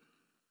them.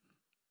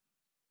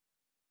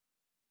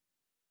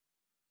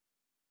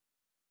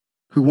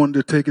 Who wanted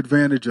to take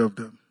advantage of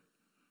them.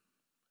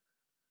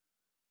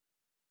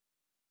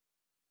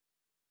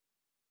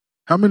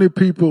 How many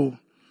people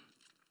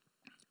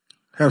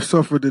have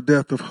suffered the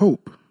death of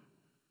hope?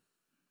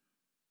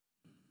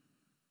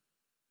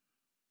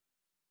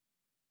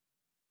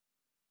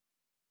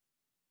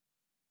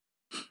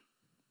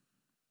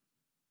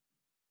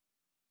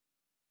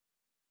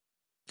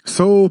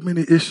 So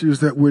many issues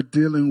that we're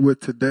dealing with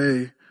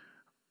today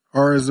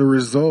are as a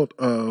result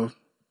of,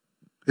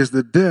 is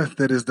the death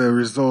that is the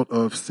result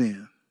of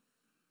sin.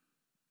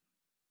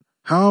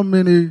 How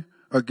many,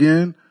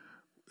 again,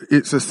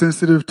 it's a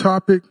sensitive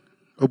topic,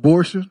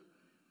 abortion.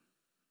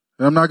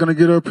 And I'm not going to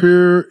get up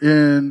here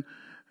and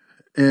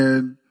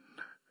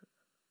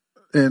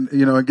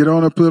get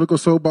on a political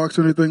soapbox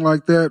or anything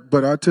like that.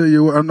 But I tell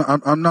you what,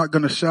 I'm not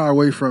going to shy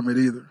away from it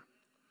either.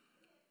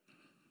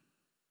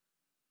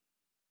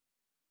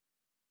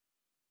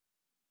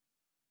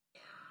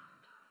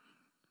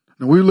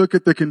 And we look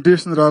at the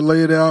condition that I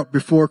laid out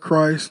before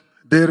Christ,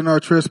 dead in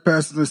our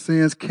trespasses and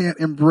sins, can't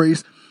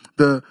embrace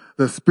the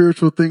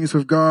spiritual things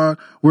of God.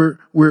 We're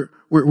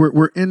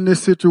in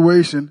this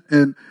situation,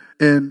 and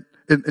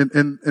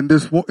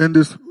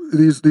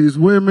these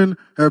women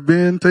have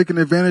been taken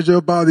advantage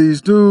of by these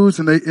dudes,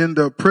 and they end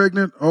up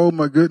pregnant. Oh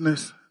my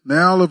goodness!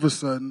 Now all of a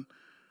sudden,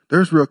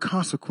 there's real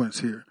consequence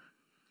here.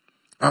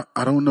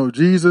 I don't know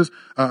Jesus.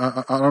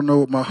 I don't know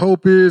what my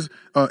hope is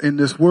in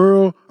this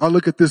world. I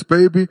look at this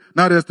baby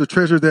not as the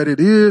treasure that it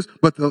is,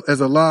 but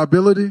as a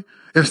liability,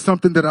 as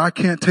something that I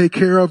can't take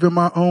care of in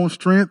my own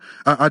strength.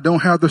 I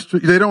don't have the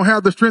strength. They don't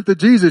have the strength of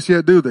Jesus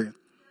yet, do they?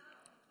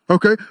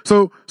 Okay,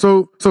 so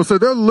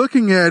they're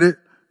looking at it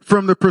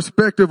from the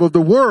perspective of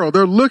the world.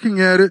 They're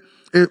looking at it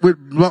with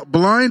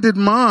blinded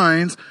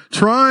minds,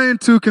 trying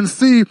to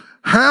conceive,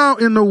 how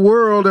in the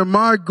world am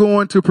I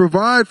going to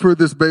provide for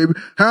this baby?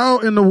 How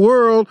in the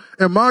world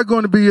am I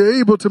going to be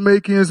able to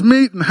make ends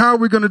meet? And how are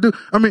we going to do?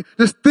 I mean,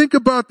 just think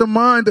about the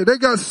mind that they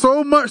got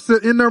so much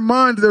that in their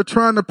mind that they're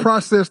trying to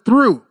process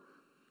through.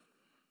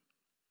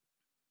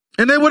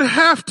 And they would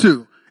have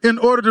to in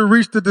order to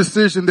reach the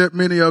decision that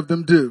many of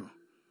them do.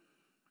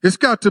 It's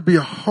got to be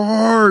a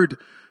hard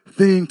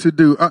thing to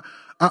do.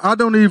 I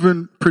don't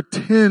even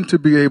pretend to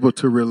be able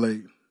to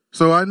relate.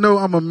 So I know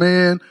I'm a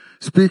man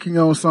speaking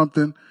on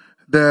something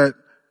that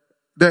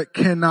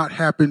cannot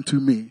happen to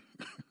me.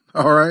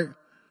 All right?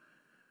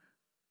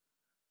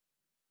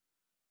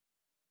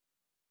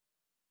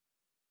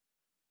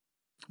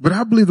 But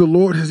I believe the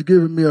Lord has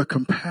given me a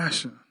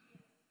compassion.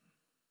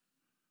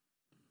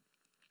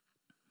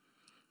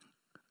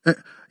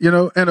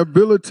 An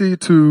ability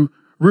to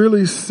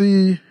really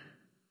see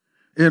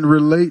and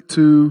relate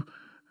to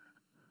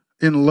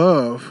in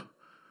love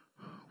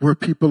where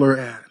people are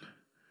at.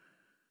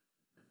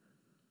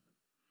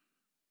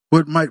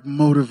 What might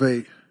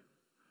motivate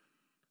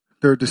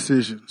their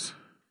decisions.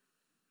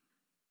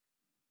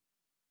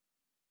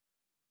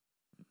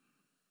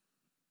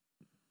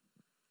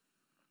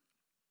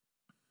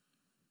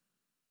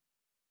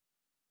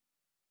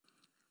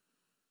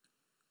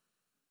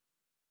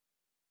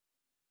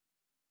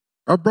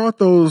 I brought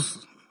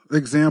those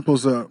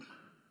examples up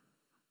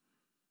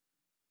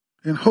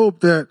in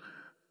hope that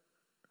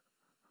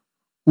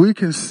we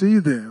can see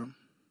them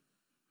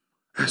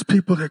as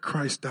people that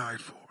Christ died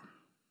for.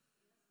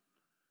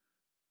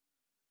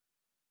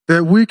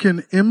 That we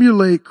can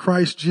emulate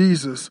Christ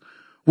Jesus,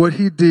 what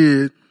he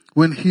did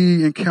when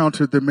he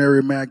encountered the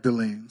Mary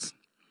Magdalenes,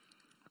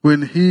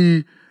 when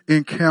he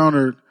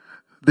encountered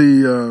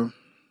the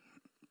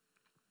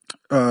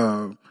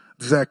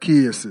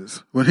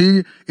Zacchaeuses, when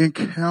he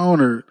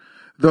encountered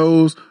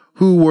those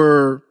who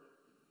were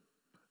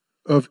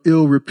of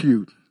ill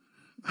repute,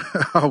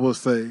 I will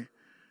say.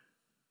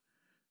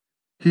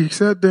 He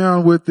sat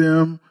down with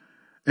them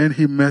and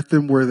he met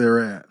them where they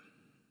were at.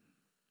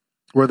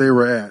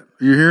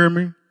 You hearing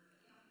me?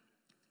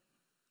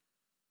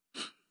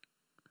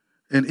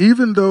 And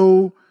even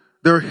though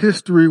their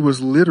history was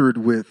littered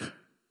with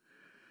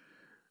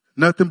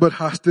nothing but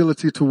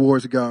hostility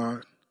towards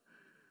God,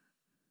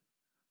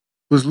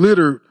 was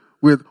littered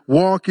with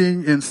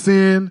walking in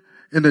sin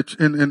and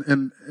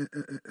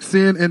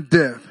sin and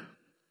death,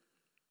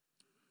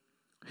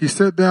 he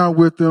sat down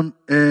with them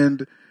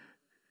and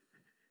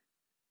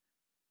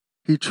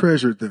he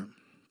treasured them.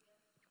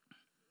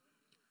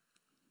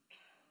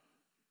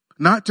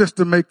 Not just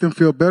to make them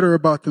feel better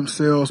about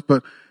themselves,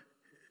 but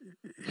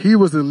he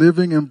was a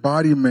living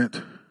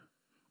embodiment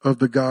of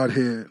the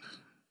Godhead.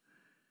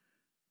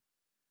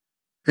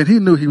 And he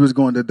knew he was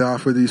going to die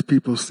for these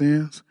people's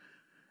sins.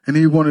 And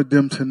he wanted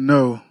them to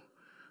know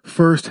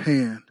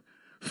firsthand,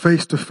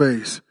 face to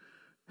face,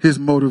 his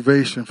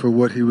motivation for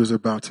what he was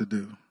about to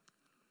do.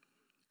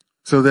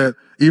 So that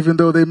even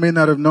though they may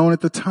not have known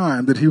at the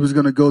time that he was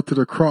going to go to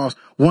the cross,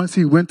 once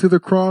he went to the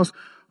cross,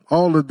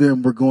 all of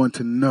them were going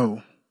to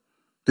know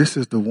this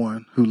is the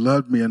one who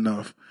loved me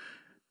enough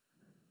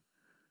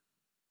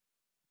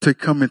to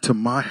come into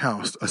my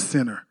house, a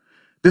sinner.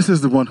 This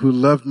is the one who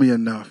loved me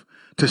enough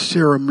to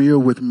share a meal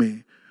with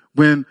me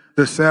when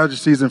the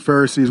Sadducees and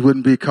Pharisees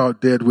wouldn't be caught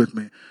dead with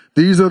me.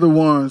 This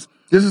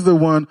is the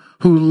one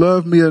who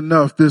loved me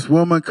enough, this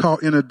woman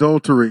caught in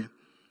adultery,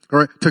 all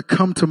right, to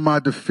come to my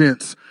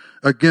defense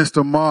against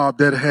a mob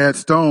that had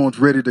stones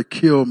ready to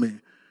kill me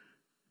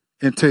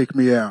and take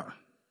me out.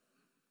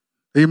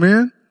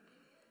 Amen?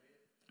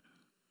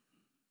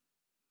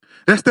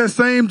 That's that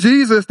same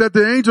Jesus that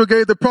the angel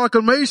gave the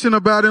proclamation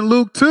about in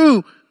Luke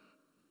 2.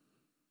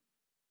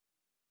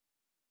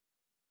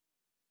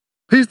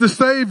 He's the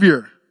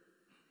Savior,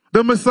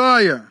 the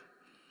Messiah,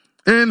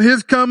 and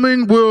his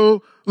coming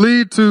will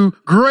lead to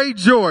great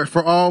joy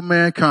for all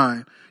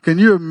mankind. Can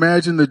you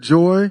imagine the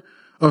joy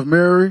of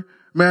Mary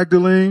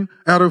Magdalene,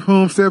 out of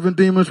whom 7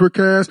 demons were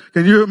cast?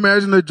 Can you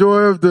imagine the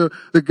joy of the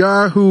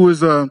guy who was,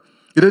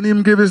 he didn't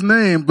even give his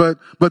name, but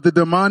the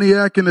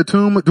demoniac in the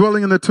tomb,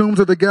 dwelling in the tombs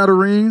of the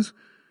Gadarenes?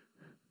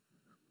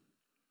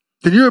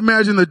 Can you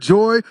imagine the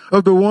joy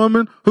of the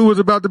woman who was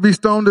about to be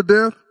stoned to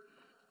death?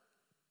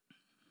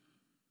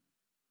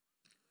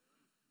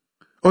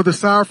 Or the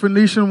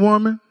Syrophoenician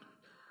woman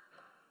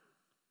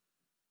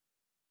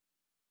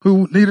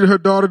who needed her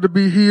daughter to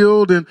be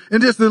healed, and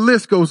just the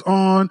list goes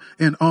on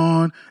and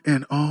on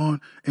and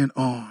on and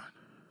on.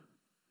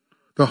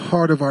 The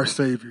heart of our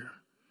Savior.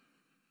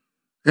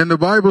 And the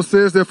Bible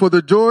says that for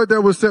the joy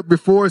that was set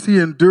before us, he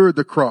endured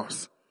the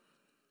cross.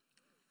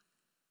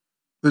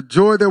 The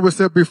joy that was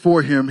set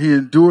before him, he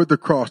endured the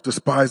cross,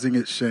 despising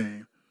its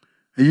shame.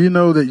 And you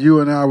know that you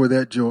and I were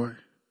that joy.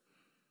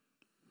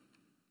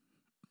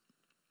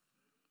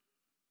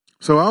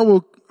 So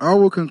I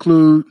will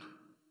conclude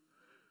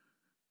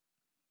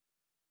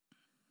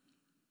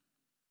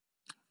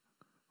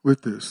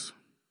with this.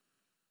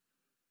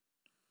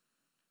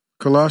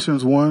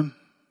 Colossians 1,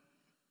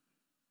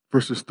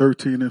 verses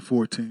 13 and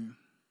 14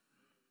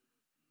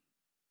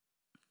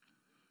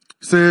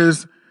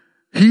 says,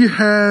 he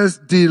has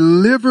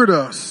delivered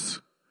us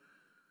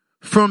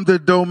from the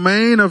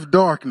domain of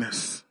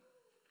darkness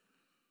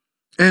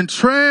and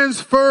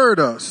transferred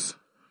us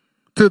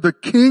to the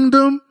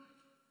kingdom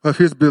of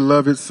his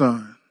beloved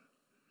Son,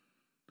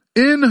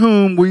 in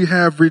whom we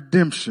have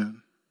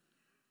redemption,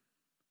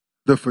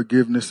 the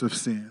forgiveness of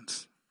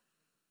sins.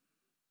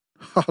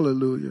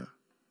 Hallelujah.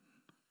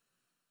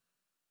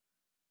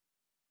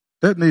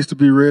 That needs to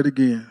be read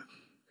again.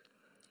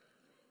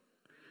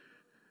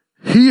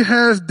 He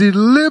has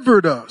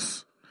delivered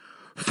us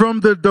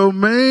from the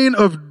domain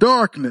of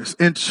darkness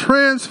and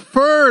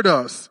transferred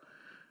us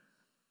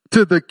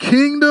to the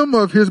kingdom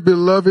of his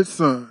beloved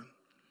Son,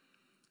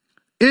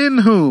 in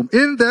whom,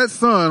 in that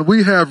Son,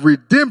 we have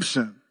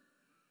redemption.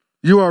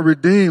 You are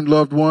redeemed,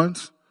 loved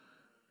ones,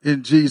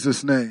 in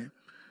Jesus' name.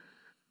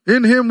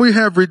 In him we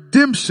have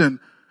redemption,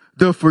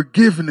 the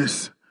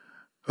forgiveness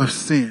of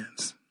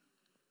sins.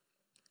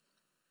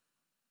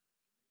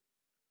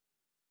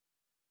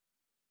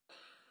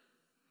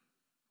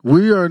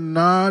 We are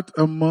not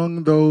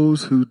among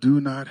those who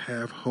do not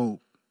have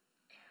hope,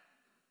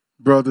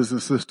 brothers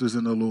and sisters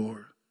in the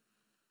Lord.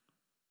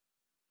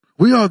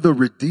 We are the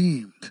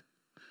redeemed.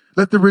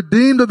 Let the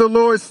redeemed of the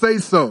Lord say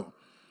so.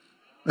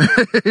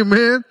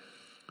 Amen.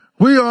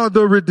 We are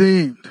the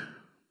redeemed.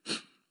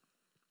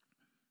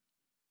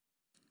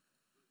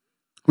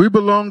 We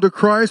belong to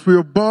Christ. We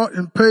are bought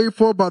and paid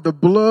for by the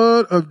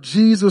blood of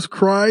Jesus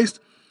Christ.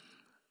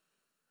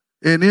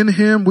 And in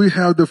him we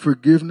have the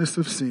forgiveness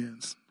of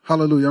sins.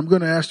 Hallelujah. I'm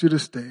going to ask you to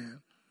stand.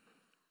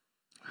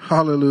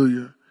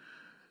 Hallelujah.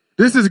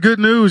 This is good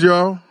news,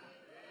 y'all.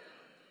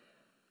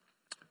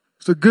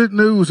 It's the good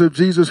news of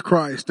Jesus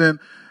Christ. And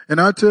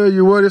I tell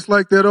you what, it's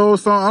like that old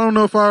song. I don't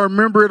know if I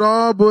remember it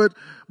all, but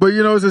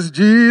you know, it says,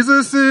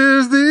 Jesus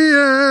is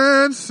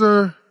the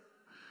answer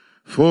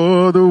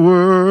for the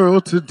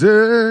world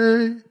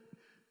today.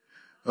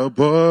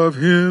 Above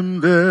him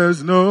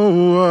there's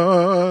no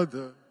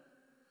other.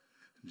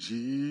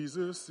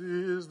 Jesus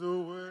is the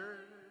way.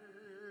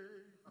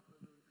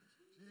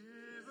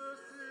 Jesus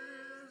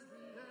is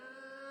the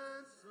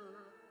answer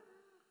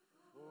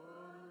for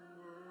the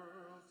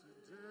world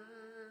today.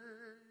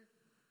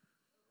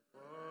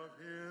 Above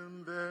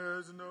him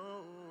there's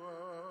no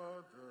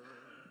other.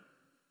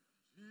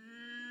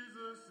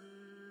 Jesus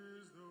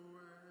is the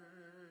way.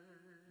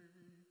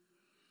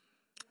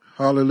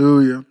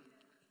 Hallelujah.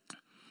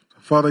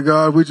 Father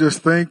God, we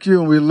just thank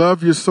you and we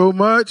love you so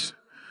much.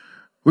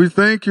 We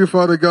thank you,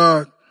 Father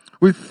God.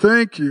 We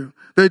thank you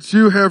that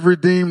you have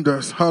redeemed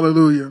us.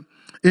 Hallelujah.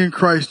 In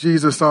Christ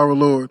Jesus our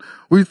Lord.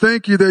 We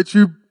thank you that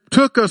you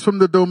took us from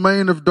the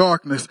domain of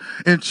darkness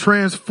and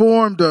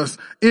transformed us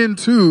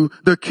into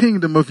the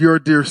kingdom of your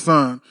dear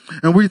Son.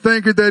 And we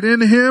thank you that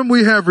in him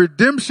we have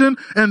redemption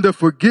and the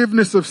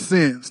forgiveness of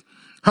sins.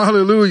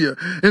 Hallelujah.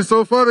 And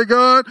so, Father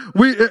God,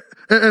 we,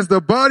 as the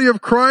body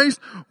of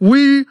Christ,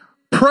 we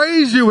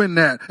praise you in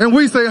that. And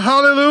we say,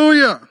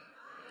 hallelujah.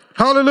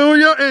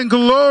 Hallelujah, and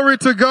glory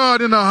to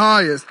God in the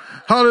highest.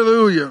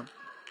 Hallelujah.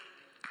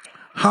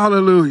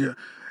 Hallelujah.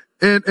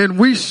 And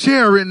we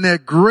share in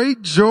that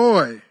great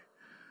joy.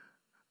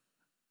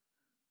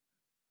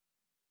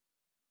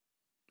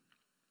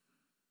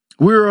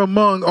 We're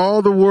among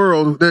all the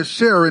world that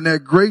share in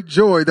that great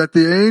joy that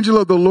the angel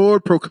of the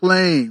Lord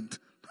proclaimed.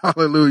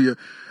 Hallelujah.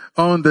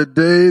 On the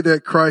day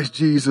that Christ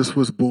Jesus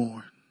was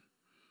born.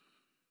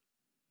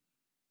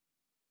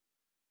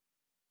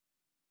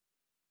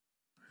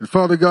 And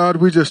Father God,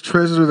 we just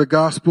treasure the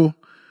gospel,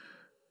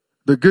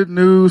 the good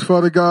news,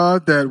 Father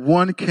God, that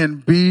one can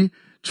be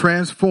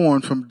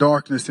transformed from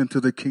darkness into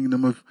the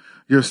kingdom of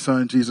your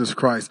Son, Jesus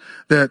Christ.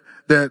 That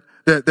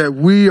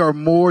we are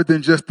more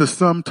than just the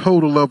sum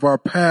total of our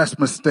past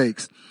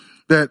mistakes.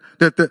 That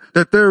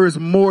there is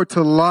more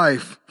to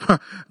life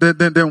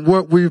than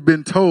what we've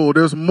been told.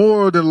 There's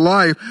more to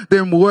life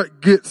than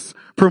what gets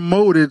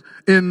promoted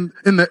in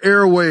the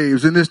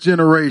airwaves in this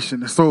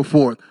generation and so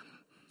forth.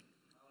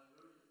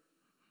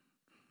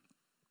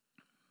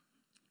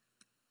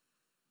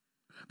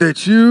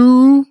 That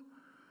you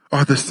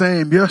are the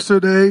same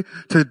yesterday,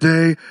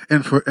 today,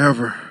 and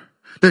forever.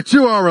 That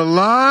you are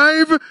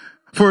alive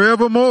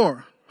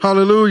forevermore.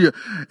 Hallelujah.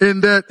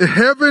 And that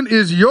heaven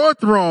is your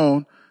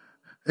throne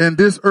and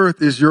this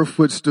earth is your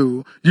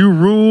footstool. You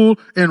rule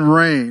and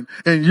reign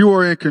and you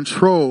are in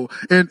control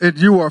and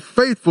you are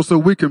faithful so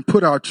we can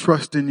put our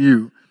trust in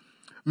you.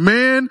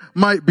 Man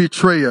might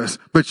betray us,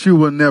 but you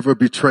will never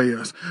betray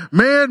us.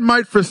 Man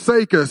might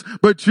forsake us,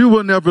 but you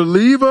will never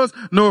leave us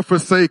nor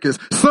forsake us.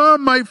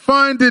 Some might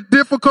find it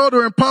difficult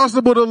or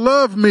impossible to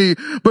love me,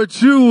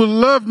 but you will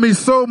love me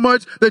so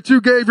much that you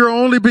gave your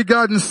only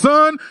begotten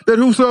Son, that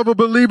whosoever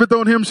believeth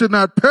on him should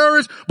not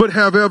perish, but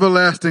have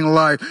everlasting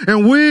life.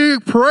 And we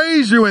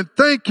praise you and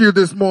thank you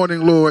this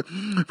morning, Lord.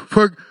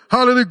 For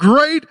hallelujah,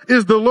 great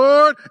is the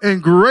Lord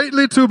and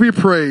greatly to be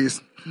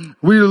praised.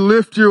 We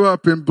lift you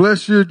up and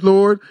bless you,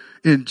 Lord,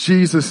 in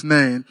Jesus'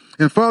 name.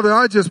 And Father,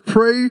 I just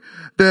pray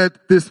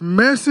that this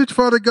message,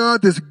 Father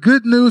God, this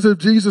good news of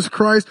Jesus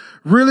Christ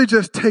really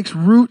just takes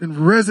root and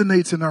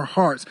resonates in our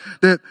hearts.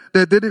 That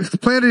it's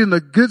planted in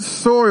the good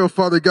soil,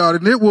 Father God,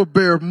 and it will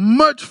bear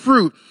much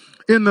fruit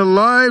in the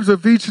lives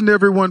of each and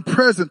every one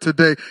present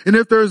today. And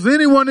if there's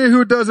anyone here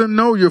who doesn't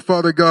know you,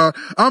 Father God,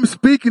 I'm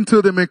speaking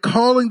to them and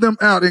calling them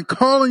out and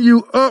calling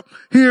you up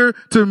here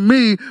to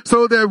me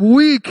so that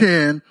we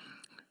can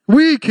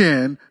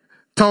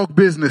talk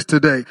business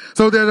today,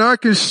 so that I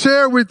can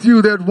share with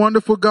you that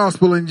wonderful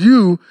gospel and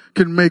you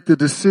can make the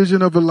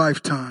decision of a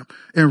lifetime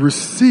and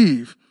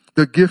receive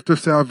the gift of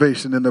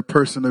salvation in the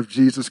person of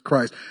Jesus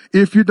Christ.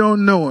 If you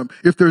don't know him,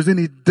 if there's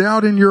any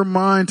doubt in your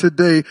mind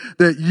today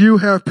that you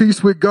have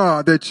peace with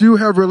God, that you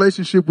have a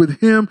relationship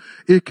with him,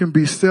 it can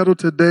be settled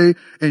today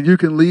and you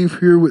can leave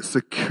here with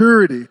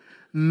security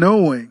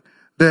knowing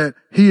that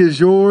he is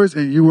yours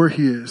and you are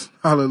his.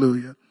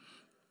 Hallelujah.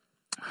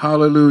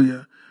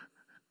 Hallelujah.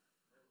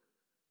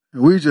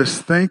 And we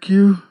just thank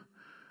you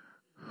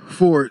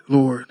for it,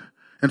 Lord.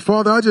 And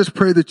Father, I just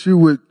pray that you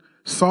would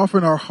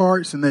soften our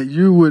hearts and that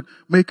you would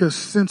make us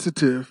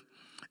sensitive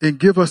and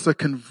give us a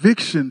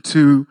conviction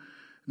to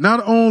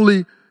not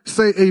only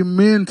say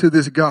amen to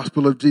this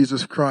gospel of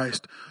Jesus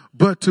Christ,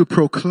 but to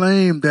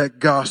proclaim that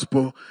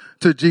gospel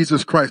to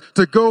Jesus Christ,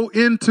 to go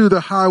into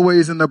the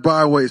highways and the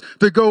byways,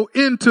 to go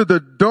into the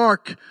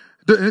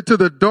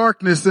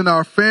darkness in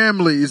our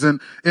families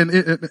and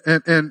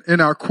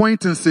in our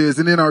acquaintances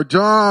and in our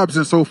jobs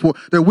and so forth,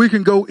 that we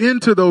can go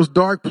into those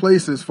dark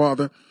places,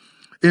 Father,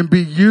 and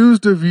be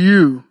used of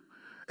you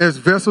as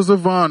vessels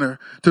of honor,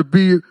 to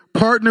be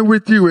partner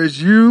with you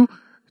as you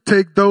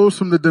take those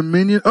from the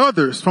dominion,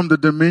 others from the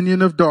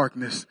dominion of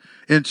darkness,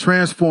 and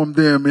transform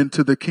them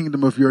into the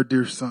kingdom of your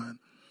dear Son.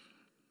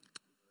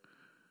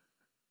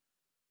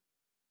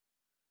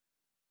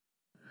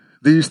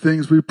 These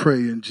things we pray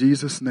in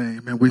Jesus'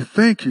 name, and we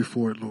thank you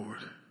for it, Lord.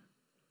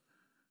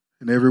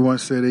 And everyone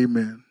said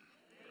amen.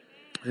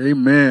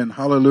 Amen.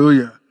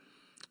 Hallelujah.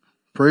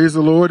 Praise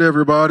the Lord,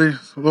 everybody.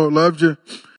 The Lord loves you.